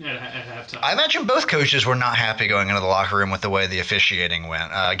Kubalik at halftime. I imagine both coaches were not happy going into the locker room with the way the officiating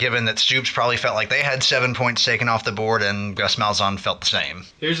went, given that Stoops probably felt like they had 7 points taken off the board and Gus Malzahn felt the same.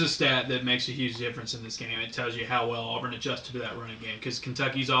 Here's a stat that makes a huge difference in this game. It tells you how well Auburn adjusted to that running game, because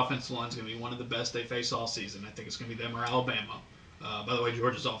Kentucky's offensive line is going to be one of the best they face all season. I think it's going to be them or Alabama. By the way,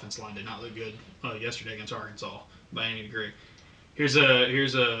 Georgia's offensive line did not look good yesterday against Arkansas by any degree. Here's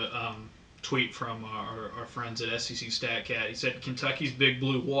a tweet from our friends at SEC StatCat. He said Kentucky's big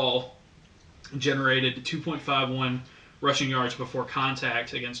blue wall generated 2.51 rushing yards before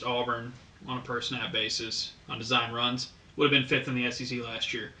contact against Auburn on a per snap basis on design runs. Would have been fifth in the SEC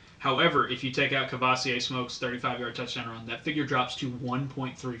last year. However, if you take out Kavasier Smoke's 35-yard touchdown run, that figure drops to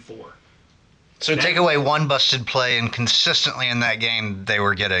 1.34. So take away one busted play, and consistently in that game, they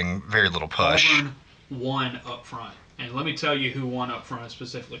were getting very little push. Auburn won up front. And let me tell you who won up front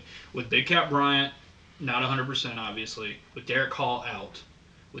specifically. With Big Cat Bryant, not 100% obviously. With Derek Hall out.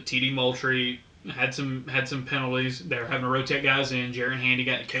 With T.D. Moultrie, had some penalties. They were having to rotate guys in. Jaron Handy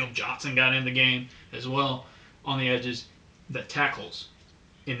Caleb Johnson got in the game as well on the edges. The tackles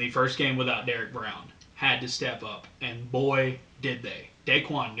in the first game without Derek Brown had to step up. And boy, did they.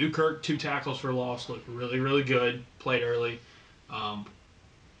 Daquan Newkirk, 2 tackles for loss, looked really, really good. Played early.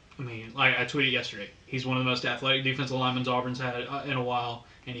 Like I tweeted yesterday, he's one of the most athletic defensive linemen Auburn's had in a while,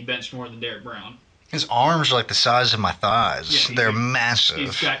 and he benched more than Derek Brown. His arms are like the size of my thighs. Yeah, they're massive.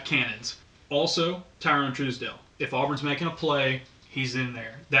 He's got cannons. Also, Tyrone Truesdale. If Auburn's making a play, he's in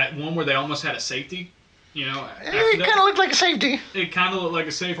there. That one where they almost had a safety, it kind of looked like a safety. It kind of looked like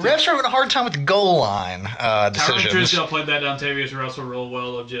a safety. Refs are having a hard time with the goal line decisions. Tyrone Truesdale played that Dontavius Russell real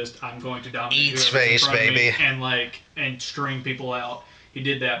well of just, I'm going to dominate eat space, baby, and string people out. He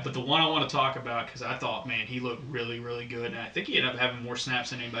did that. But the one I want to talk about, because I thought, man, he looked really, really good, and I think he ended up having more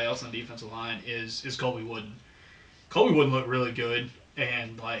snaps than anybody else on the defensive line, is Colby Wooden. Colby Wooden looked really good,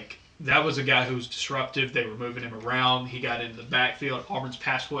 and, that was a guy who was disruptive. They were moving him around. He got into the backfield. Auburn's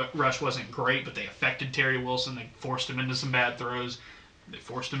pass rush wasn't great, but they affected Terry Wilson. They forced him into some bad throws. They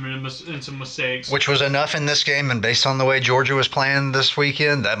forced him into some mistakes. Which was enough in this game, and based on the way Georgia was playing this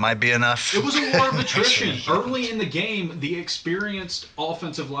weekend, that might be enough. It was a war of attrition. Early in the game, the experienced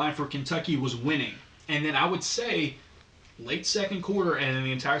offensive line for Kentucky was winning. And then I would say, late second quarter and in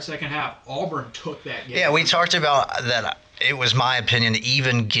the entire second half, Auburn took that game. Yeah, we talked about that. It was my opinion,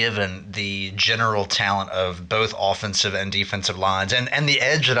 even given the general talent of both offensive and defensive lines and the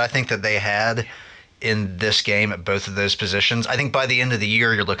edge that I think that they had in this game at both of those positions. I think by the end of the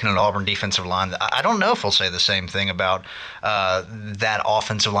year, you're looking at Auburn defensive line. I don't know if we'll say the same thing about that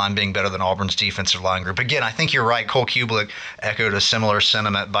offensive line being better than Auburn's defensive line group. Again, I think you're right. Cole Kublik echoed a similar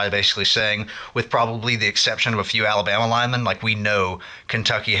sentiment by basically saying, with probably the exception of a few Alabama linemen, we know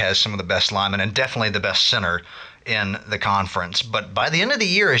Kentucky has some of the best linemen and definitely the best center in the conference. But by the end of the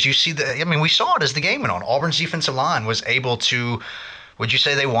year, as you see, we saw it as the game went on. Auburn's defensive line was able to. Would you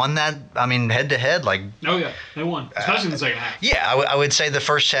say they won that? Head to head, Oh yeah, they won, especially in the second half. Yeah, I would say the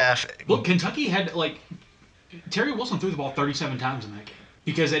first half. Look, Kentucky had Terry Wilson threw the ball 37 times in that game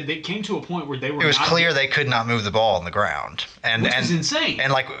because it came to a point where they were. It was clear they could not move the ball on the ground, which is insane.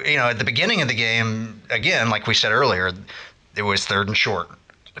 And at the beginning of the game, again, like we said earlier, it was third and short.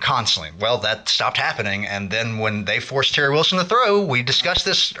 Constantly. Well, that stopped happening, and then when they forced Terry Wilson to throw, we discussed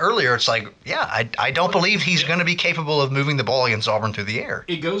this earlier, it's I don't believe he's going to be capable of moving the ball against Auburn through the air.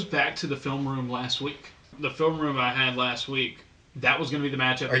 It goes back to the film room last week. The film room I had last week, that was going to be the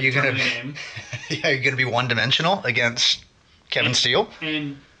matchup in the game. Yeah, are you going to be one-dimensional against Kevin Steele?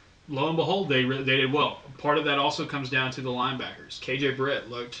 And lo and behold, they did well. Part of that also comes down to the linebackers. KJ Britt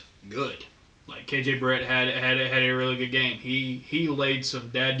looked good. KJ Britt had a really good game. He laid some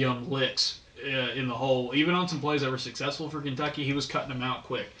dadgum licks in the hole. Even on some plays that were successful for Kentucky, he was cutting them out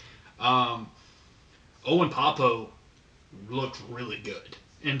quick. Owen Papo looked really good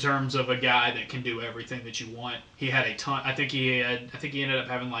in terms of a guy that can do everything that you want. He had a ton. I think he ended up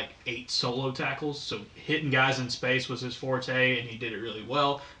having 8 solo tackles. So hitting guys in space was his forte, and he did it really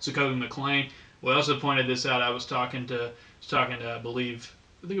well. So Kobe McLean. We also pointed this out. I was talking to I believe.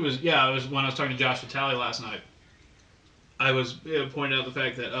 I think it was when I was talking to Josh Vitale last night. I was pointing out the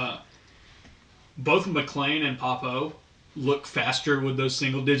fact that both McLean and Papo look faster with those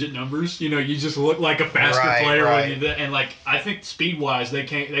single-digit numbers. You just look like a faster player. Right. I think speed-wise,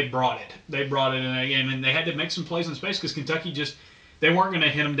 they brought it. They brought it in that game, and they had to make some plays in space because Kentucky they weren't going to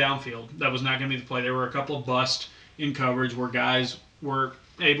hit them downfield. That was not going to be the play. There were a couple of busts in coverage where guys were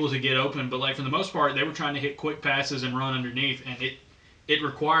able to get open, but for the most part, they were trying to hit quick passes and run underneath, and it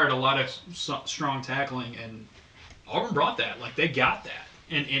required a lot of strong tackling, and Auburn brought that. They got that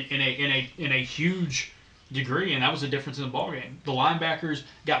in a huge degree, and that was the difference in the ballgame. The linebackers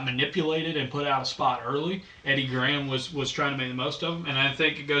got manipulated and put out a spot early. Eddie Graham was trying to make the most of them, and I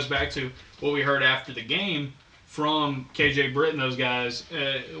think it goes back to what we heard after the game from KJ Britt and those guys.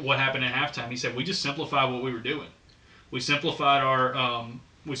 What happened at halftime? He said, "We just simplified what we were doing. We simplified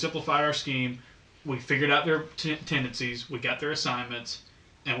our scheme." We figured out their tendencies, we got their assignments,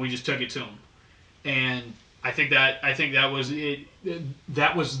 and we just took it to them. And I think that was it.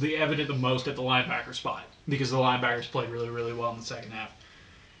 That was the evident the most at the linebacker spot because the linebackers played really really well in the second half.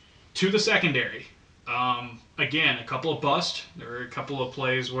 To the secondary, again a couple of busts. There were a couple of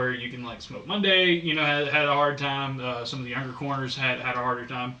plays where you can like Smoke Monday, had a hard time. Some of the younger corners had a harder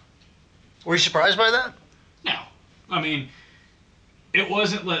time. Were you surprised by that? No, I mean it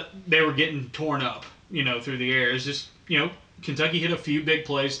wasn't that they were getting torn up, through the air. It's just Kentucky hit a few big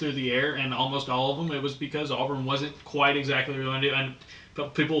plays through the air, and almost all of them it was because Auburn wasn't quite exactly where they wanted to. And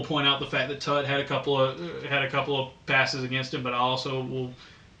but people will point out the fact that Tut had a couple of passes against him, but I'll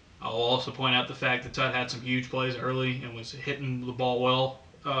also point out the fact that Tut had some huge plays early and was hitting the ball well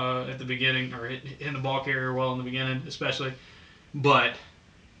at the beginning, or hitting the ball carrier well in the beginning, especially. But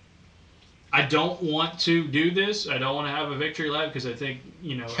I don't want to do this. I don't want to have a victory lap because I think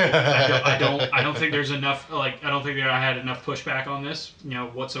I don't think there's enough. Like I don't think that I had enough pushback on this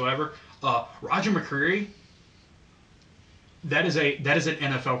whatsoever. Roger McCreary. That is an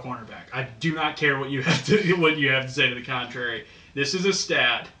NFL cornerback. I do not care what you have to say to the contrary. This is a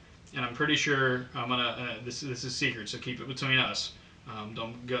stat, and I'm pretty sure I'm gonna. This is secret, so keep it between us.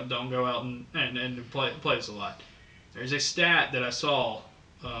 Don't go out and play this a lot. There's a stat that I saw.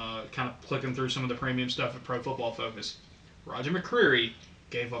 Kind of clicking through some of the premium stuff at Pro Football Focus. Roger McCreary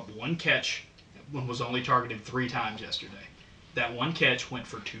gave up one catch and was only targeted 3 times yesterday. That one catch went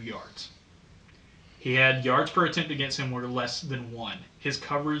for 2 yards. He had yards per attempt against him were less than 1. His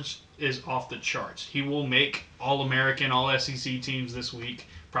coverage is off the charts. He will make All-American, All-SEC teams this week,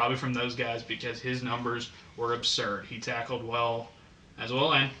 probably from those guys, because his numbers were absurd. He tackled well as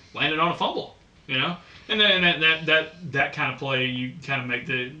well and landed on a fumble, And then that kind of play, you kind of make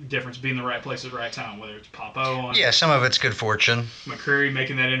the difference, being in the right place at the right time, whether it's Papo. Yeah, some of it's good fortune. McCreary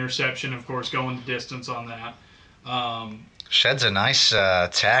making that interception, of course, going the distance on that. Sheds a nice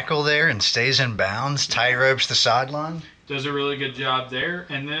tackle there and stays in bounds, tight ropes the sideline. Does a really good job there.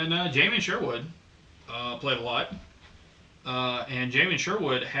 And then Jamien Sherwood played a lot. And Jamien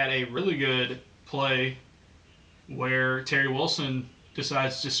Sherwood had a really good play where Terry Wilson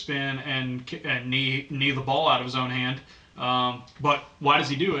decides to spin and knee the ball out of his own hand. But why does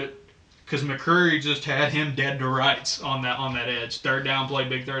he do it? Because McCreary just had him dead to rights on that edge.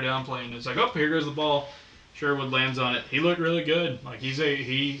 Big third down play, and it's like, oh, here goes the ball. Sherwood lands on it. He looked really good. Like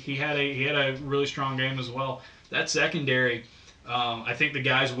he had a really strong game as well. That secondary, I think the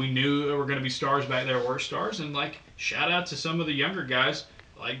guys we knew were going to be stars back there were stars, and like shout out to some of the younger guys.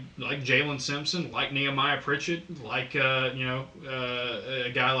 Like Jalen Simpson, like Nehemiah Pritchett, like a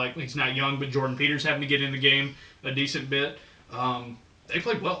guy like, he's not young, but Jordan Peters having to get in the game a decent bit. They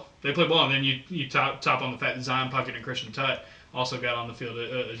played well. And then you top on the fact that Zion Puckett and Christian Tutt also got on the field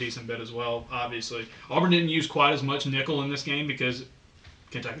a decent bit as well. Obviously, Auburn didn't use quite as much nickel in this game because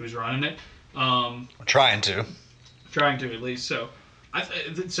Kentucky was running it. Trying to at least. So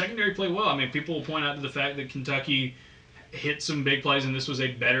the secondary played well. I mean, people will point out to the fact that Kentucky hit some big plays, and this was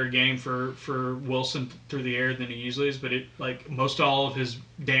a better game for Wilson through the air than he usually is. But most all of his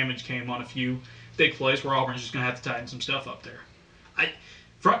damage came on a few big plays where Auburn's just going to have to tighten some stuff up there.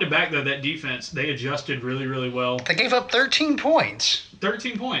 Front to back, though, that defense, they adjusted really, really well. They gave up 13 points.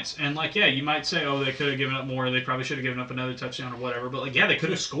 13 points. And, you might say, oh, they could have given up more. They probably should have given up another touchdown or whatever. But, they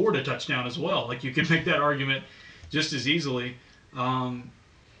could have scored a touchdown as well. You could make that argument just as easily.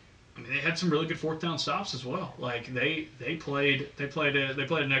 They had some really good fourth down stops as well. They played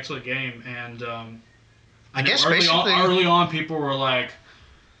an excellent game. And I guess early on, people were like,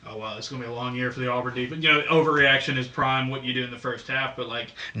 oh, wow, this is going to be a long year for the Auburn defense. Overreaction is prime what you do in the first half, but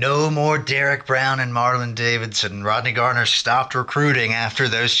no more Derek Brown and Marlon Davidson. Rodney Garner stopped recruiting after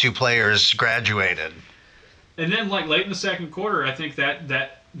those 2 players graduated. And then, late in the second quarter, I think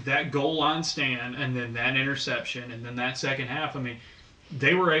that goal line stand and then that interception and then that second half,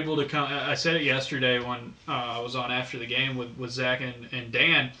 they were able to come. I said it yesterday when I was on after the game with Zach and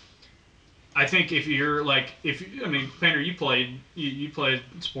Dan. I think if you're Painter, you played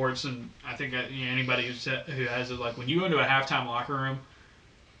sports, and I think anybody who has it, when you go into a halftime locker room,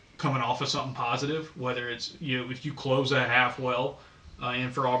 coming off of something positive, whether it's if you close a half well,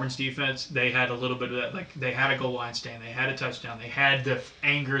 and for Auburn's defense, they had a little bit of that. They had a goal line stand, they had a touchdown, they had the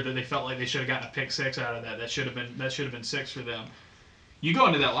anger that they felt like they should have gotten a pick 6 out of that. That should have been 6 for them. You go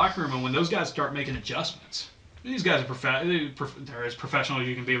into that locker room, and when those guys start making adjustments. These guys they're as professional as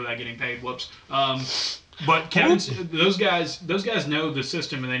you can be without getting paid. Whoops. But those guys know the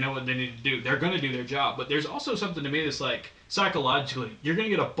system and they know what they need to do. They're going to do their job. But there's also something to me that's psychologically, you're going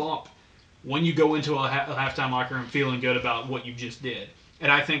to get a bump when you go into a halftime locker room feeling good about what you just did.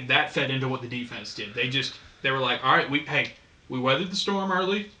 And I think that fed into what the defense did. They were like, all right, we weathered the storm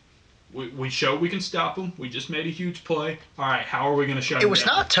early. We showed we can stop them. We just made a huge play. All right, how are we going to shut It was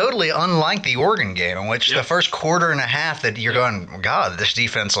down? not totally unlike the Oregon game, in which Yep. the first quarter and a half that you're going, God, this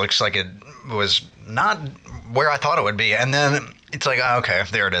defense looks like it was not where I thought it would be. And then it's like, oh, okay,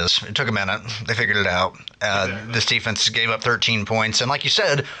 there it is. It took a minute. They figured it out. Exactly. This defense gave up 13 points. And like you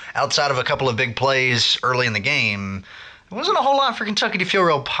said, outside of a couple of big plays early in the game, there wasn't a whole lot for Kentucky to feel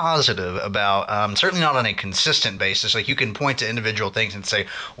real positive about. Certainly not on a consistent basis. Like you can point to individual things and say,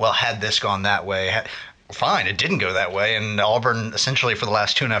 well, had this gone that way, fine, it didn't go that way. And Auburn, essentially for the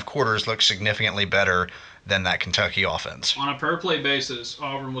last 2.5 quarters, looked significantly better than that Kentucky offense. On a per play basis,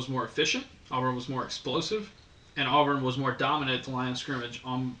 Auburn was more efficient. Auburn was more explosive, and Auburn was more dominant at the line of scrimmage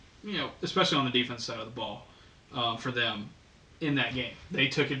on, especially on the defense side of the ball, for them in that game. They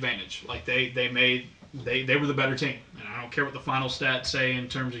took advantage. Like they were the better team, and I don't care what the final stats say in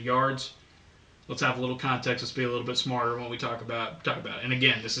terms of yards. Let's have a little context. Let's be a little bit smarter when we talk about it. And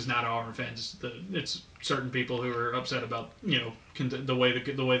again, this is not Auburn fans. It's certain people who are upset about the way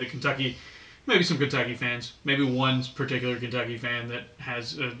the Kentucky. Maybe some Kentucky fans. Maybe one particular Kentucky fan that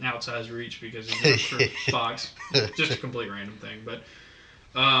has an outsized reach because he works for Fox. Just a complete random thing. But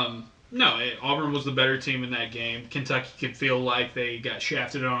no, Auburn was the better team in that game. Kentucky could feel like they got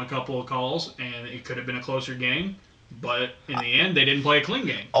shafted on a couple of calls, and it could have been a closer game. But in the end, they didn't play a clean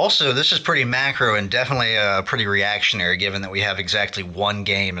game. Also, this is pretty macro and definitely pretty reactionary given that we have exactly one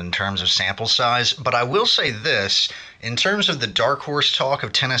game in terms of sample size. But I will say this. In terms of the dark horse talk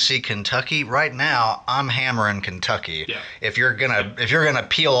of Tennessee, Kentucky, right now I'm hammering Kentucky. Yeah. If you're gonna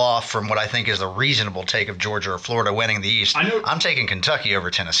peel off from what I think is the reasonable take of Georgia or Florida winning the East, I'm taking Kentucky over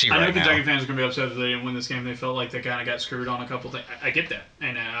Tennessee right now. I know Kentucky fans are gonna be upset that they didn't win this game. They felt like they kind of got screwed on a couple things. I get that,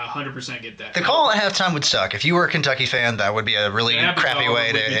 and I 100% get that. The call at halftime would suck. If you were a Kentucky fan, that would be a really crappy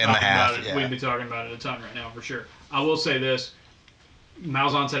way to end the half. Yeah. We'd be talking about it a ton right now for sure. I will say this.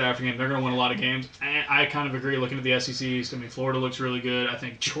 Malzahn said after game, they're going to win a lot of games. I kind of agree looking at the SEC East. I mean, Florida looks really good. I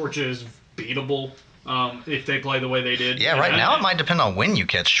think Georgia is beatable if they play the way they did. Yeah, right now it might depend on when you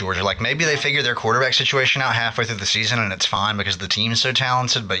catch Georgia. Like maybe they figure their quarterback situation out halfway through the season and it's fine because the team's so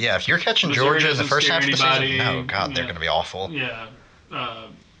talented. But yeah, if you're catching Georgia in the first half of the season, oh God, they're going to be awful. Yeah.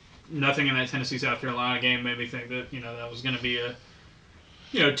 Nothing in that Tennessee-South Carolina game made me think that, that was going to be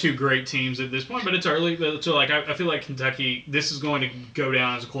two great teams at this point, but it's early. So, I feel like Kentucky, this is going to go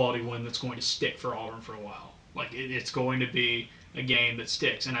down as a quality win that's going to stick for Auburn for a while. Like, it's going to be a game that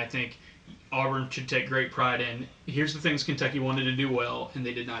sticks, and I think Auburn should take great pride in, here's the things Kentucky wanted to do well, and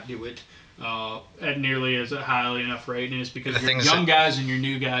they did not do it at nearly as a highly enough rate, and it's because your young guys and your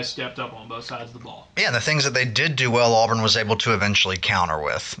new guys stepped up on both sides of the ball. Yeah, the things that they did do well, Auburn was able to eventually counter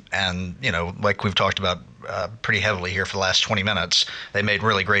with. And, like we've talked about pretty heavily here for the last 20 minutes, they made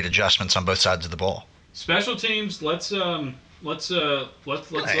really great adjustments on both sides of the ball. Special teams, let's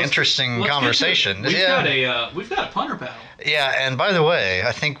interesting conversation. We've got a punter battle. Yeah, and by the way,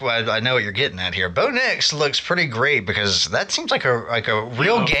 I think I know what you're getting at here. Bo Nix looks pretty great because that seems like a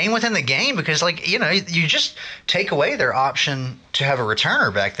real game within the game because you just take away their option to have a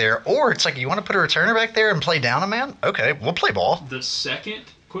returner back there, or it's like you want to put a returner back there and play down a man. Okay, we'll play ball. The second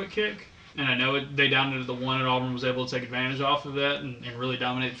quick kick, and I know they down to the one, and Auburn was able to take advantage off of that and really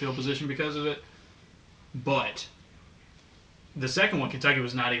dominate the field position because of it, but the second one, Kentucky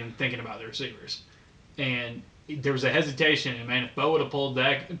was not even thinking about the receivers. And there was a hesitation, and man, if Bo would have pulled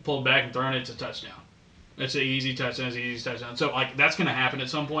back and thrown it, it's a touchdown. It's an easy touchdown. So, that's going to happen at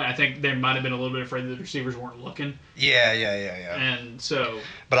some point. I think they might have been a little bit afraid that the receivers weren't looking. Yeah. And so...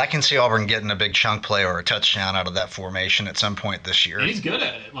 But I can see Auburn getting a big chunk play or a touchdown out of that formation at some point this year. And he's good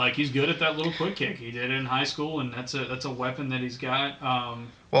at it. He's good at that little quick kick. He did it in high school, and that's a weapon that he's got.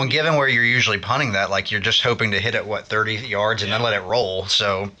 Well, and given where you're usually punting that, you're just hoping to hit it, 30 yards and then let it roll.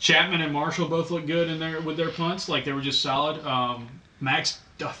 So Chapman and Marshall both look good in there with their punts. They were just solid. Max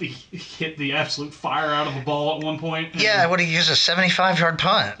Duffy hit the absolute fire out of a ball at one point. Yeah, what he used a 75-yard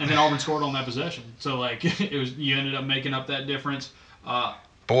punt. And then Auburn scored on that possession. So you ended up making up that difference.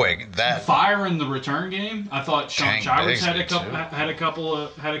 Boy, that fire in the return game. I thought Sean Chivers had a couple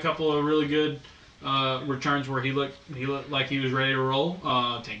of really good returns where he looked like he was ready to roll.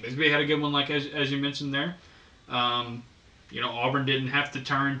 Tank Bigsby had a good one, as you mentioned there. Auburn didn't have to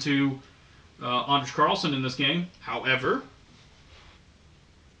turn to Anders Carlson in this game. However,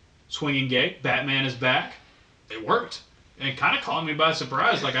 swinging gate, Batman is back. It worked. And it kind of caught me by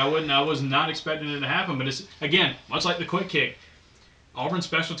surprise. I was not expecting it to happen. But it's, again, much like the quick kick, Auburn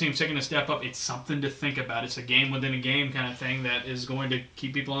special teams taking a step up. It's something to think about. It's a game within a game kind of thing that is going to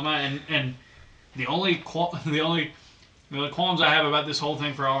keep people in mind. And the only qualms I have about this whole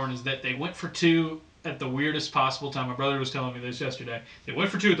thing for Auburn is that they went for two at the weirdest possible time. My brother was telling me this yesterday. They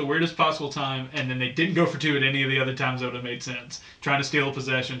went for two at the weirdest possible time, and then they didn't go for two at any of the other times that would have made sense. Trying to steal a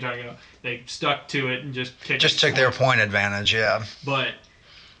possession, trying to go. They stuck to it and just kicked. Just took their point advantage, yeah. But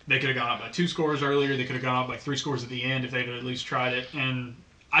they could have gone up by 2 scores earlier. They could have gone up by 3 scores at the end if they'd at least tried it. And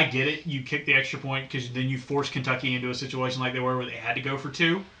I get it. You kick the extra point because then you force Kentucky into a situation like they were where they had to go for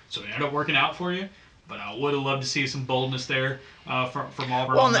 2. So it ended up working out for you. But I would have loved to see some boldness there from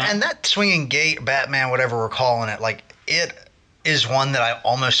Auburn. Well, and that swinging gate, Batman, whatever we're calling it, like it is one that I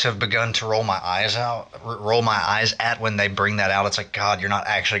almost have begun to roll my eyes at when they bring that out. It's like, God, you're not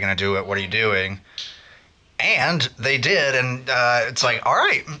actually going to do it. What are you doing? And they did, and it's like, all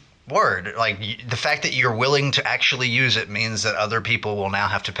right, word. Like the fact that you're willing to actually use it means that other people will now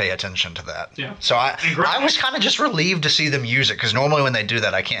have to pay attention to that. Yeah. So I was kind of just relieved to see them use it because normally when they do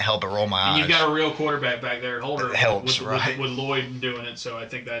that, I can't help but roll my eyes. You've got a real quarterback back there, Holder. It helps, with Lloyd doing it. So I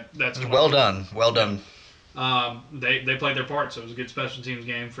think that's well done. Well done. They played their part, so it was a good special teams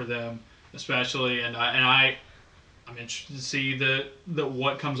game for them, especially. And I'm interested to see the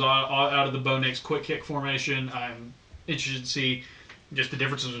what comes out of the Bo Nix quick kick formation. I'm interested to see just the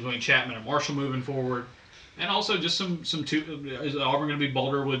differences between Chapman and Marshall moving forward, and also just some two. Is Auburn going to be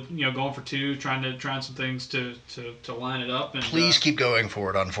bolder with going for 2, trying some things to line it up? And please keep going for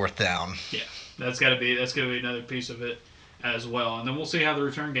it on 4th down. Yeah, that's got to be another piece of it as well. And then we'll see how the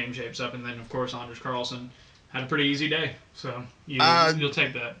return game shapes up. And then of course Anders Carlson had a pretty easy day, so you'll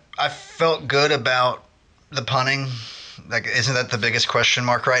take that. I felt good about the punting. Like, isn't that the biggest question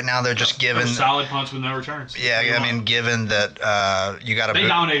mark right now? They're just given solid punts with no returns. Yeah, I mean, given that you got they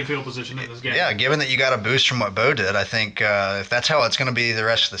dominated field position in this game. Yeah, given that you got a boost from what Bo did, I think if that's how it's going to be the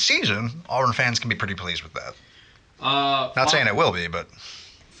rest of the season, Auburn fans can be pretty pleased with that. Not saying it will be, but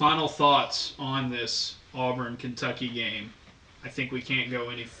final thoughts on this Auburn-Kentucky game. I think we can't go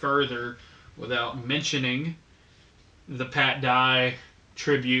any further without mentioning the Pat Dye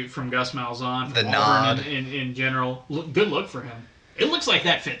tribute from Gus Malzahn. The Auburn nod. In general. Good look for him. It looks like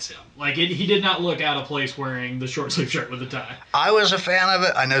that fits him. Like, he did not look out of place wearing the short sleeve shirt with the tie. I was a fan of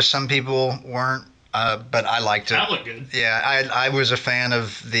it. I know some people weren't, but I liked it. That looked good. Yeah, I was a fan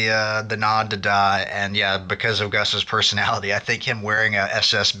of the nod to Dye, and yeah, because of Gus's personality, I think him wearing a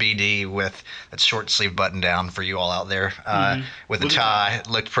SSBD with that short sleeve button down for you all out there with a tie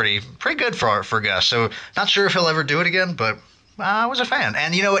looked pretty good for Gus. So not sure if he'll ever do it again, but I was a fan,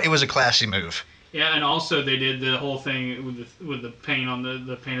 and you know what? It was a classy move. Yeah, and also they did the whole thing with the paint on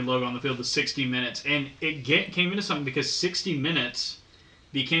the painted logo on the field, the 60 minutes, and it came into something because 60 minutes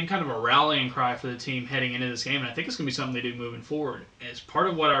became kind of a rallying cry for the team heading into this game, and I think it's going to be something they do moving forward. As part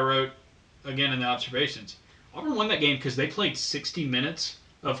of what I wrote, again, in the observations, Auburn won that game because they played 60 minutes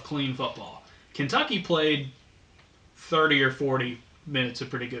of clean football. Kentucky played 30 or 40 minutes of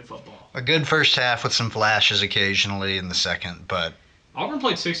pretty good football. A good first half with some flashes occasionally in the second, but Auburn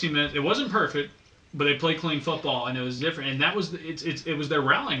played 60 minutes. It wasn't perfect, but they played clean football, and it was different. And that was it was their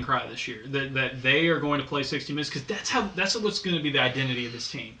rallying cry this year that they are going to play 60 minutes because that's what's going to be the identity of this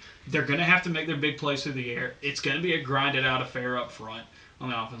team. They're going to have to make their big plays through the air. It's going to be a grinded out affair up front on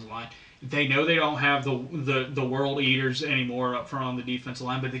the offensive line. They know they don't have the world eaters anymore up front on the defensive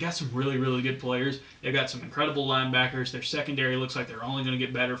line, but they got some really, really good players. They've got some incredible linebackers. Their secondary looks like they're only going to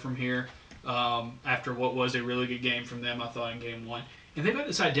get better from here after what was a really good game from them, I thought, in game 1. And they've got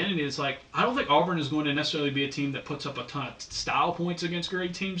this identity that's like, I don't think Auburn is going to necessarily be a team that puts up a ton of style points against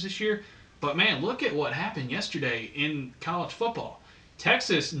great teams this year. But, man, look at what happened yesterday in college football.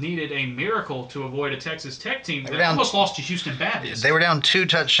 Texas needed a miracle to avoid a Texas Tech team that almost lost to Houston Baptist. They were down 2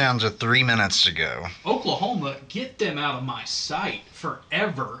 touchdowns with 3 minutes to go. Oklahoma, get them out of my sight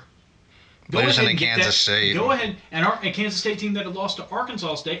forever. Losing to Kansas State. Go ahead, and a Kansas State team that had lost to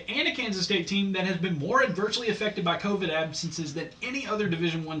Arkansas State, and a Kansas State team that has been more adversely affected by COVID absences than any other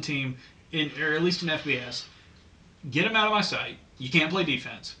Division I team, or at least in FBS. Get them out of my sight. You can't play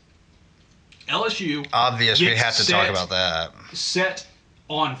defense. LSU. Obvious, we have to talk about that. Set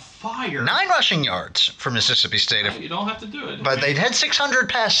on fire. 9 rushing yards for Mississippi State. You don't have to do it. But they had 600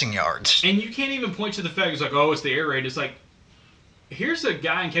 passing yards. And you can't even point to the fact, it's like, oh, it's the air raid. It's like, here's a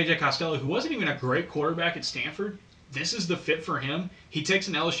guy in KJ Costello who wasn't even a great quarterback at Stanford. This is the fit for him. He takes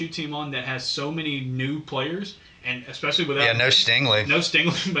an LSU team on that has so many new players, and especially without no Stingley. No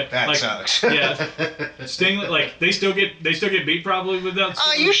Stingley, but that sucks. Yeah, Stingley. Like they still get beat probably without.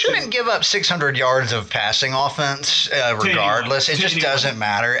 You shouldn't give up 600 yards of passing offense, regardless. It just doesn't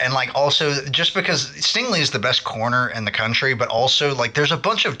matter. And like also, just because Stingley is the best corner in the country, but also like there's a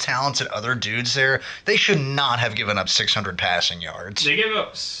bunch of talented other dudes there. They should not have given up 600 passing yards. They gave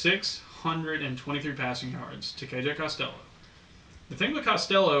up 623 passing yards to KJ Costello. The thing with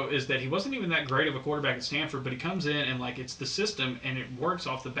Costello is that he wasn't even that great of a quarterback at Stanford, but he comes in and like it's the system and it works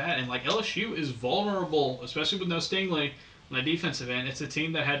off the bat. And like LSU is vulnerable, especially with no Stingley on the defensive end. It's a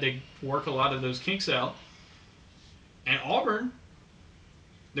team that had to work a lot of those kinks out. And Auburn,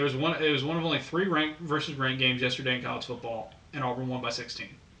 it was one of only 3 ranked versus ranked games yesterday in college football, and Auburn won by 16.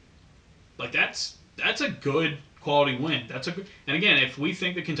 Like that's a good quality win. And again, if we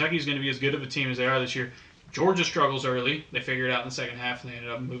think that Kentucky is going to be as good of a team as they are this year, Georgia struggles early. They figured it out in the second half, and they ended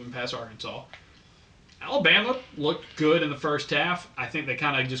up moving past Arkansas. Alabama looked good in the first half. I think they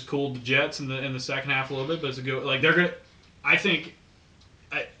kind of just cooled the Jets in the second half a little bit, but it's a good they're good. I think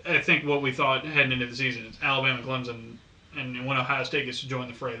what we thought heading into the season is Alabama, Clemson, and when Ohio State gets to join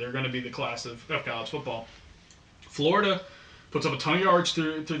the fray, they're going to be the class of college football. Florida puts up a ton of yards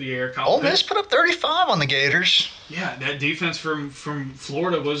through the air. Ole Miss put up 35 on the Gators. Yeah, that defense from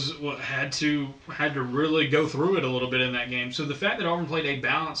Florida was had to really go through it a little bit in that game. So the fact that Auburn played a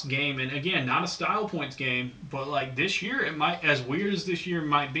balanced game, and again, not a style points game, but like this year, it might, as weird as this year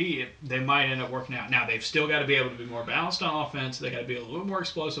might be, they might end up working out. Now they've still got to be able to be more balanced on offense. They got to be a little more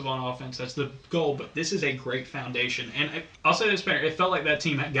explosive on offense. That's the goal. But this is a great foundation, and I'll say this, Banner, it felt like that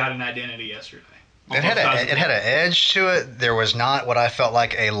team had got an identity yesterday. It had an edge to it. There was not what I felt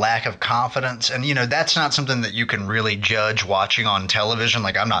like a lack of confidence. And, that's not something that you can really judge watching on television.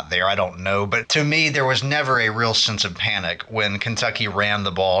 Like, I'm not there. I don't know. But to me, there was never a real sense of panic when Kentucky ran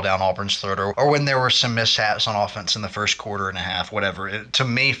the ball down Auburn's throat or when there were some mishaps on offense in the first quarter and a half, whatever. It, to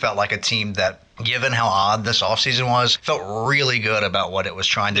me, felt like a team that, given how odd this offseason was, felt really good about what it was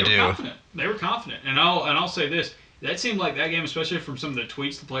trying to do. They were confident. And I'll say this. That seemed like that game, especially from some of the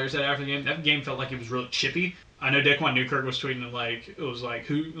tweets the players had after the game, that game felt like it was really chippy. I know Daquan Newkirk was tweeting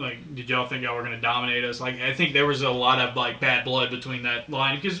did y'all think y'all were going to dominate us? Like, I think there was a lot of like bad blood between that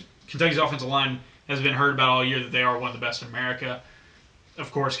line because Kentucky's offensive line has been heard about all year that they are one of the best in America. Of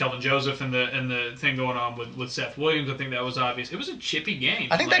course, Kelvin Joseph and the thing going on with Seth Williams, I think that was obvious. It was a chippy game.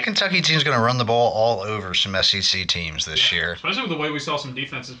 I think that Kentucky team's going to run the ball all over some SEC teams this year. Especially with the way we saw some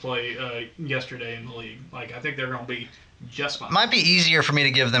defenses play yesterday in the league. Like, I think they're going to be just fine. Might be easier for me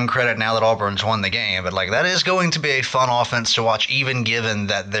to give them credit now that Auburn's won the game, but that is going to be a fun offense to watch, even given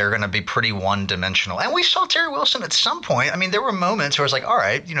that they're going to be pretty one-dimensional. And we saw Terry Wilson at some point. I mean, there were moments where it's like, all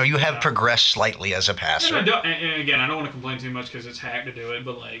right, you have progressed slightly as a passer. And again, I don't want to complain too much because it's hack to do it,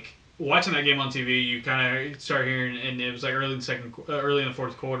 but watching that game on TV, you kind of start hearing, and it was early in the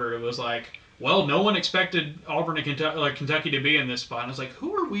fourth quarter, it was like, well, no one expected Auburn and Kentucky to be in this spot. And I was like,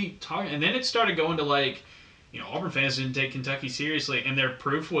 who are we talking? And then it started going to Auburn fans didn't take Kentucky seriously, and their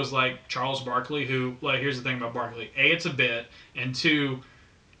proof was Charles Barkley, who here's the thing about Barkley: A, it's a bit, and 2,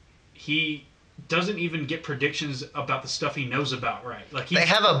 he doesn't even get predictions about the stuff he knows about, right? They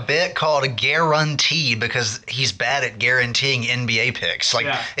have a bit called a guarantee because he's bad at guaranteeing NBA picks.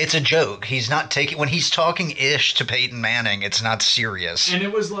 It's a joke. He's not taking when he's talking ish to Peyton Manning. It's not serious. And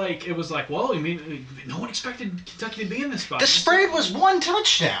it was like, well, I mean, no one expected Kentucky to be in this spot. The spread was 1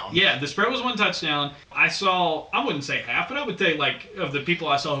 touchdown. Yeah, the spread was 1 touchdown. I wouldn't say half, but I would say of the people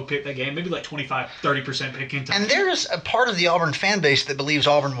I saw who picked that game, maybe 25-30% picked Kentucky. And there's a part of the Auburn fan base that believes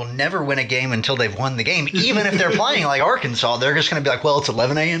Auburn will never win a game until they've won the game. Even if they're playing like Arkansas, they're just going to be like, well, it's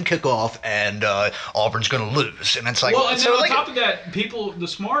 11 a.m. kickoff, and Auburn's going to lose. And it's like, well, and then on top of that, the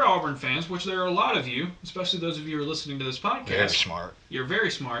smart Auburn fans, which there are a lot of you, especially those of you who are listening to this podcast. Very smart. You're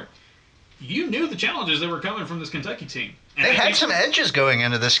very smart. You knew the challenges that were coming from this Kentucky team. And they had some edges going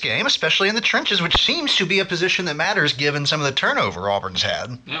into this game, especially in the trenches, which seems to be a position that matters given some of the turnover Auburn's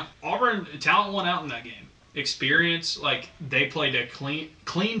had. Yeah, Auburn, talent won out in that game. Experience, they played a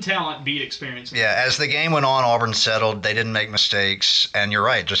clean talent beat experience. Yeah, as the game went on, Auburn settled. They didn't make mistakes, and you're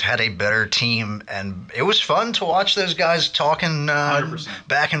right, just had a better team, and it was fun to watch those guys talking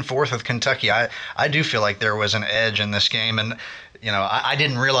back and forth with Kentucky. I do feel like there was an edge in this game, and I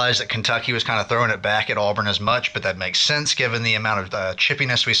didn't realize that Kentucky was kind of throwing it back at Auburn as much, but that makes sense given the amount of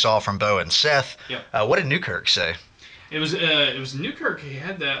chippiness we saw from Bo and Seth. Yep. What did Newkirk say? It was Newkirk. He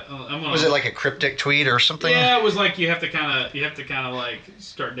had that. Was it like a cryptic tweet or something? Yeah, it was you have to kind of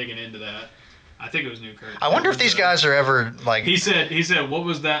start digging into that. I think it was Newkirk. I wonder if these guys are ever He said what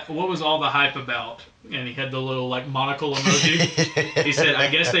was that? What was all the hype about? And he had the little monocle emoji. He said, I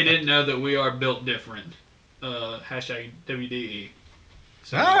guess they didn't know that we are built different. #WDE.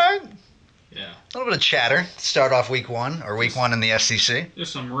 So, all right. Yeah. A little bit of chatter. Start off week 1 in the SEC.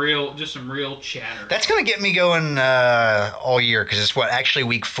 Just some real chatter. That's going to get me going all year because it's actually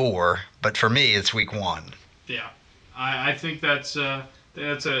week 4, but for me it's week 1. Yeah, I think that's a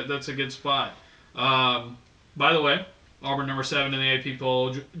good spot. By the way, Auburn number 7 in the AP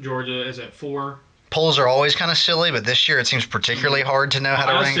poll. Georgia is at 4. polls are always kind of silly, but this year it seems particularly hard to know how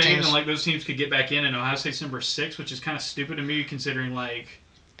to Ohio rank State teams. and like those teams could get back in, and Ohio State's number 6, which is kind of stupid to me considering like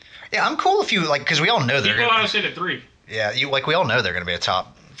Yeah, I'm cool if you like because we all know they're keep Ohio State at 3. yeah, we all know they're going to be a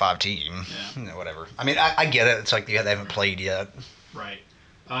top 5 team. Yeah. You know, whatever. I mean, I get it. It's like they haven't played yet. Right.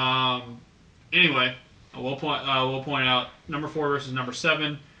 Anyway, we'll point out number 4 versus number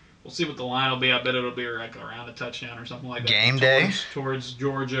 7. We'll see what the line will be. I bet it'll be like around a touchdown or something like that. Game day? Towards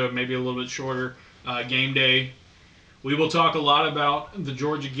Georgia, maybe a little bit shorter. Game day. We will talk a lot about the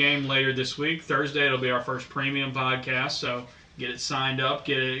Georgia game later this week. Thursday, it'll be our first premium podcast, so get it signed up.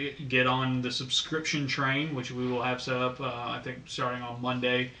 Get on the subscription train, which we will have set up, I think, starting on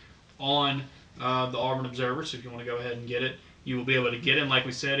Monday on the Auburn Observer. So if you want to go ahead and get it, you will be able to get it. And like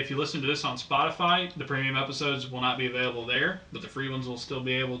we said, if you listen to this on Spotify, the premium episodes will not be available there, but the free ones will still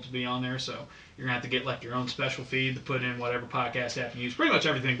be able to be on there. So you're going to have to get like your own special feed to put in whatever podcast app you use. Pretty much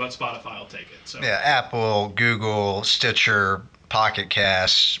everything but Spotify will take it. So Yeah, Apple, Google, Stitcher, Pocket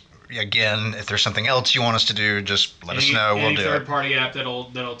Casts. Again, if there's something else you want us to do, just let us know. We'll any do it. third-party app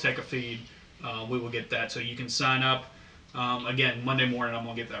that'll take a feed, we will get that. So you can sign up. Again, Monday morning I'm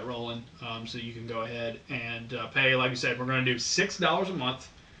gonna get that rolling. So you can go ahead and pay. Like I said, we're gonna do $6 a month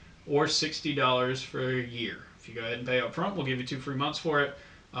or $60 for a year. If you go ahead and pay up front, we'll give you 2 free months for it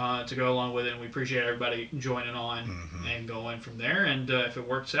to go along with it. And we appreciate everybody joining on and going from there. And if it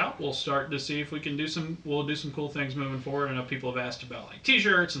works out, we'll start to see if we can do some. We'll do some cool things moving forward. I know people have asked about like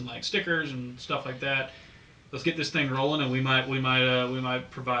T-shirts and like stickers and stuff like that. Let's get this thing rolling, and we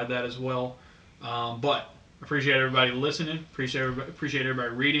might provide that as well. But appreciate everybody listening. Appreciate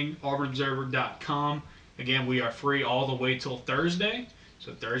everybody reading. AuburnObserver.com. Again, we are free all the way till Thursday.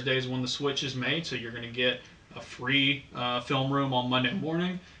 So Thursday is when the switch is made. So you're going to get a free film room on Monday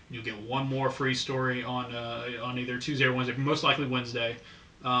morning. You'll get one more free story on either Tuesday or Wednesday. Most likely Wednesday.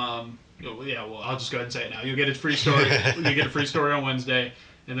 I'll just go ahead and say it now. You'll get a free story. You get a free story on Wednesday,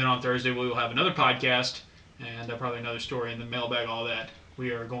 and then on Thursday we will have another podcast and probably another story in the mailbag. All that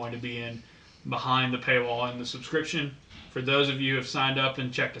we are going to be in behind the paywall and the subscription. For those of you who have signed up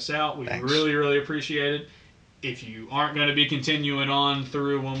and checked us out, we really, really appreciate it. If you aren't going to be continuing on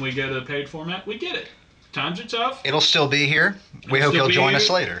through when we go to the paid format, we get it. Times are tough. It'll still be here. We hope you'll join us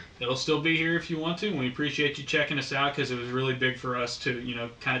later. It'll still be here if you want to, and we appreciate you checking us out because it was really big for us to,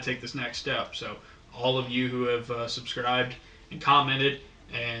 kind of take this next step. So all of you who have subscribed and commented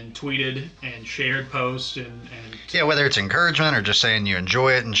and tweeted and shared posts and yeah, whether it's encouragement or just saying you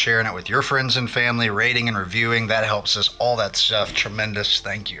enjoy it and sharing it with your friends and family, rating and reviewing, that helps us. All that stuff, tremendous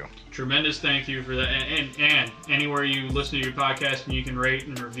thank you. Tremendous thank you for that. And anywhere you listen to your podcast and you can rate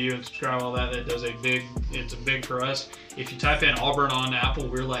and review and subscribe, all that does it's a big for us. If you type in Auburn on Apple,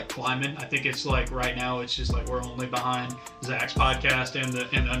 we're like climbing. I think it's like right now it's just like we're only behind Zach's podcast and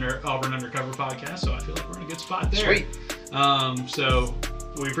the Auburn Undercover podcast. So I feel like we're in a good spot there. Sweet. So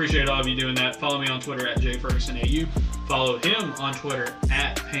we appreciate all of you doing that. Follow me on Twitter at JFergusonAU. Follow him on Twitter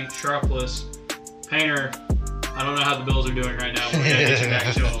at PaintSharpless. Painter, I don't know how the Bills are doing right now. We're going to get you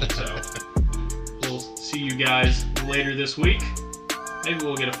back to them. So we'll see you guys later this week. Maybe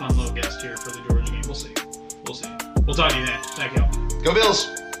we'll get a fun little guest here for the Georgia game. We'll see. We'll talk to you then. Thank you all. Go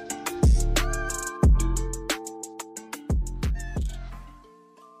Bills!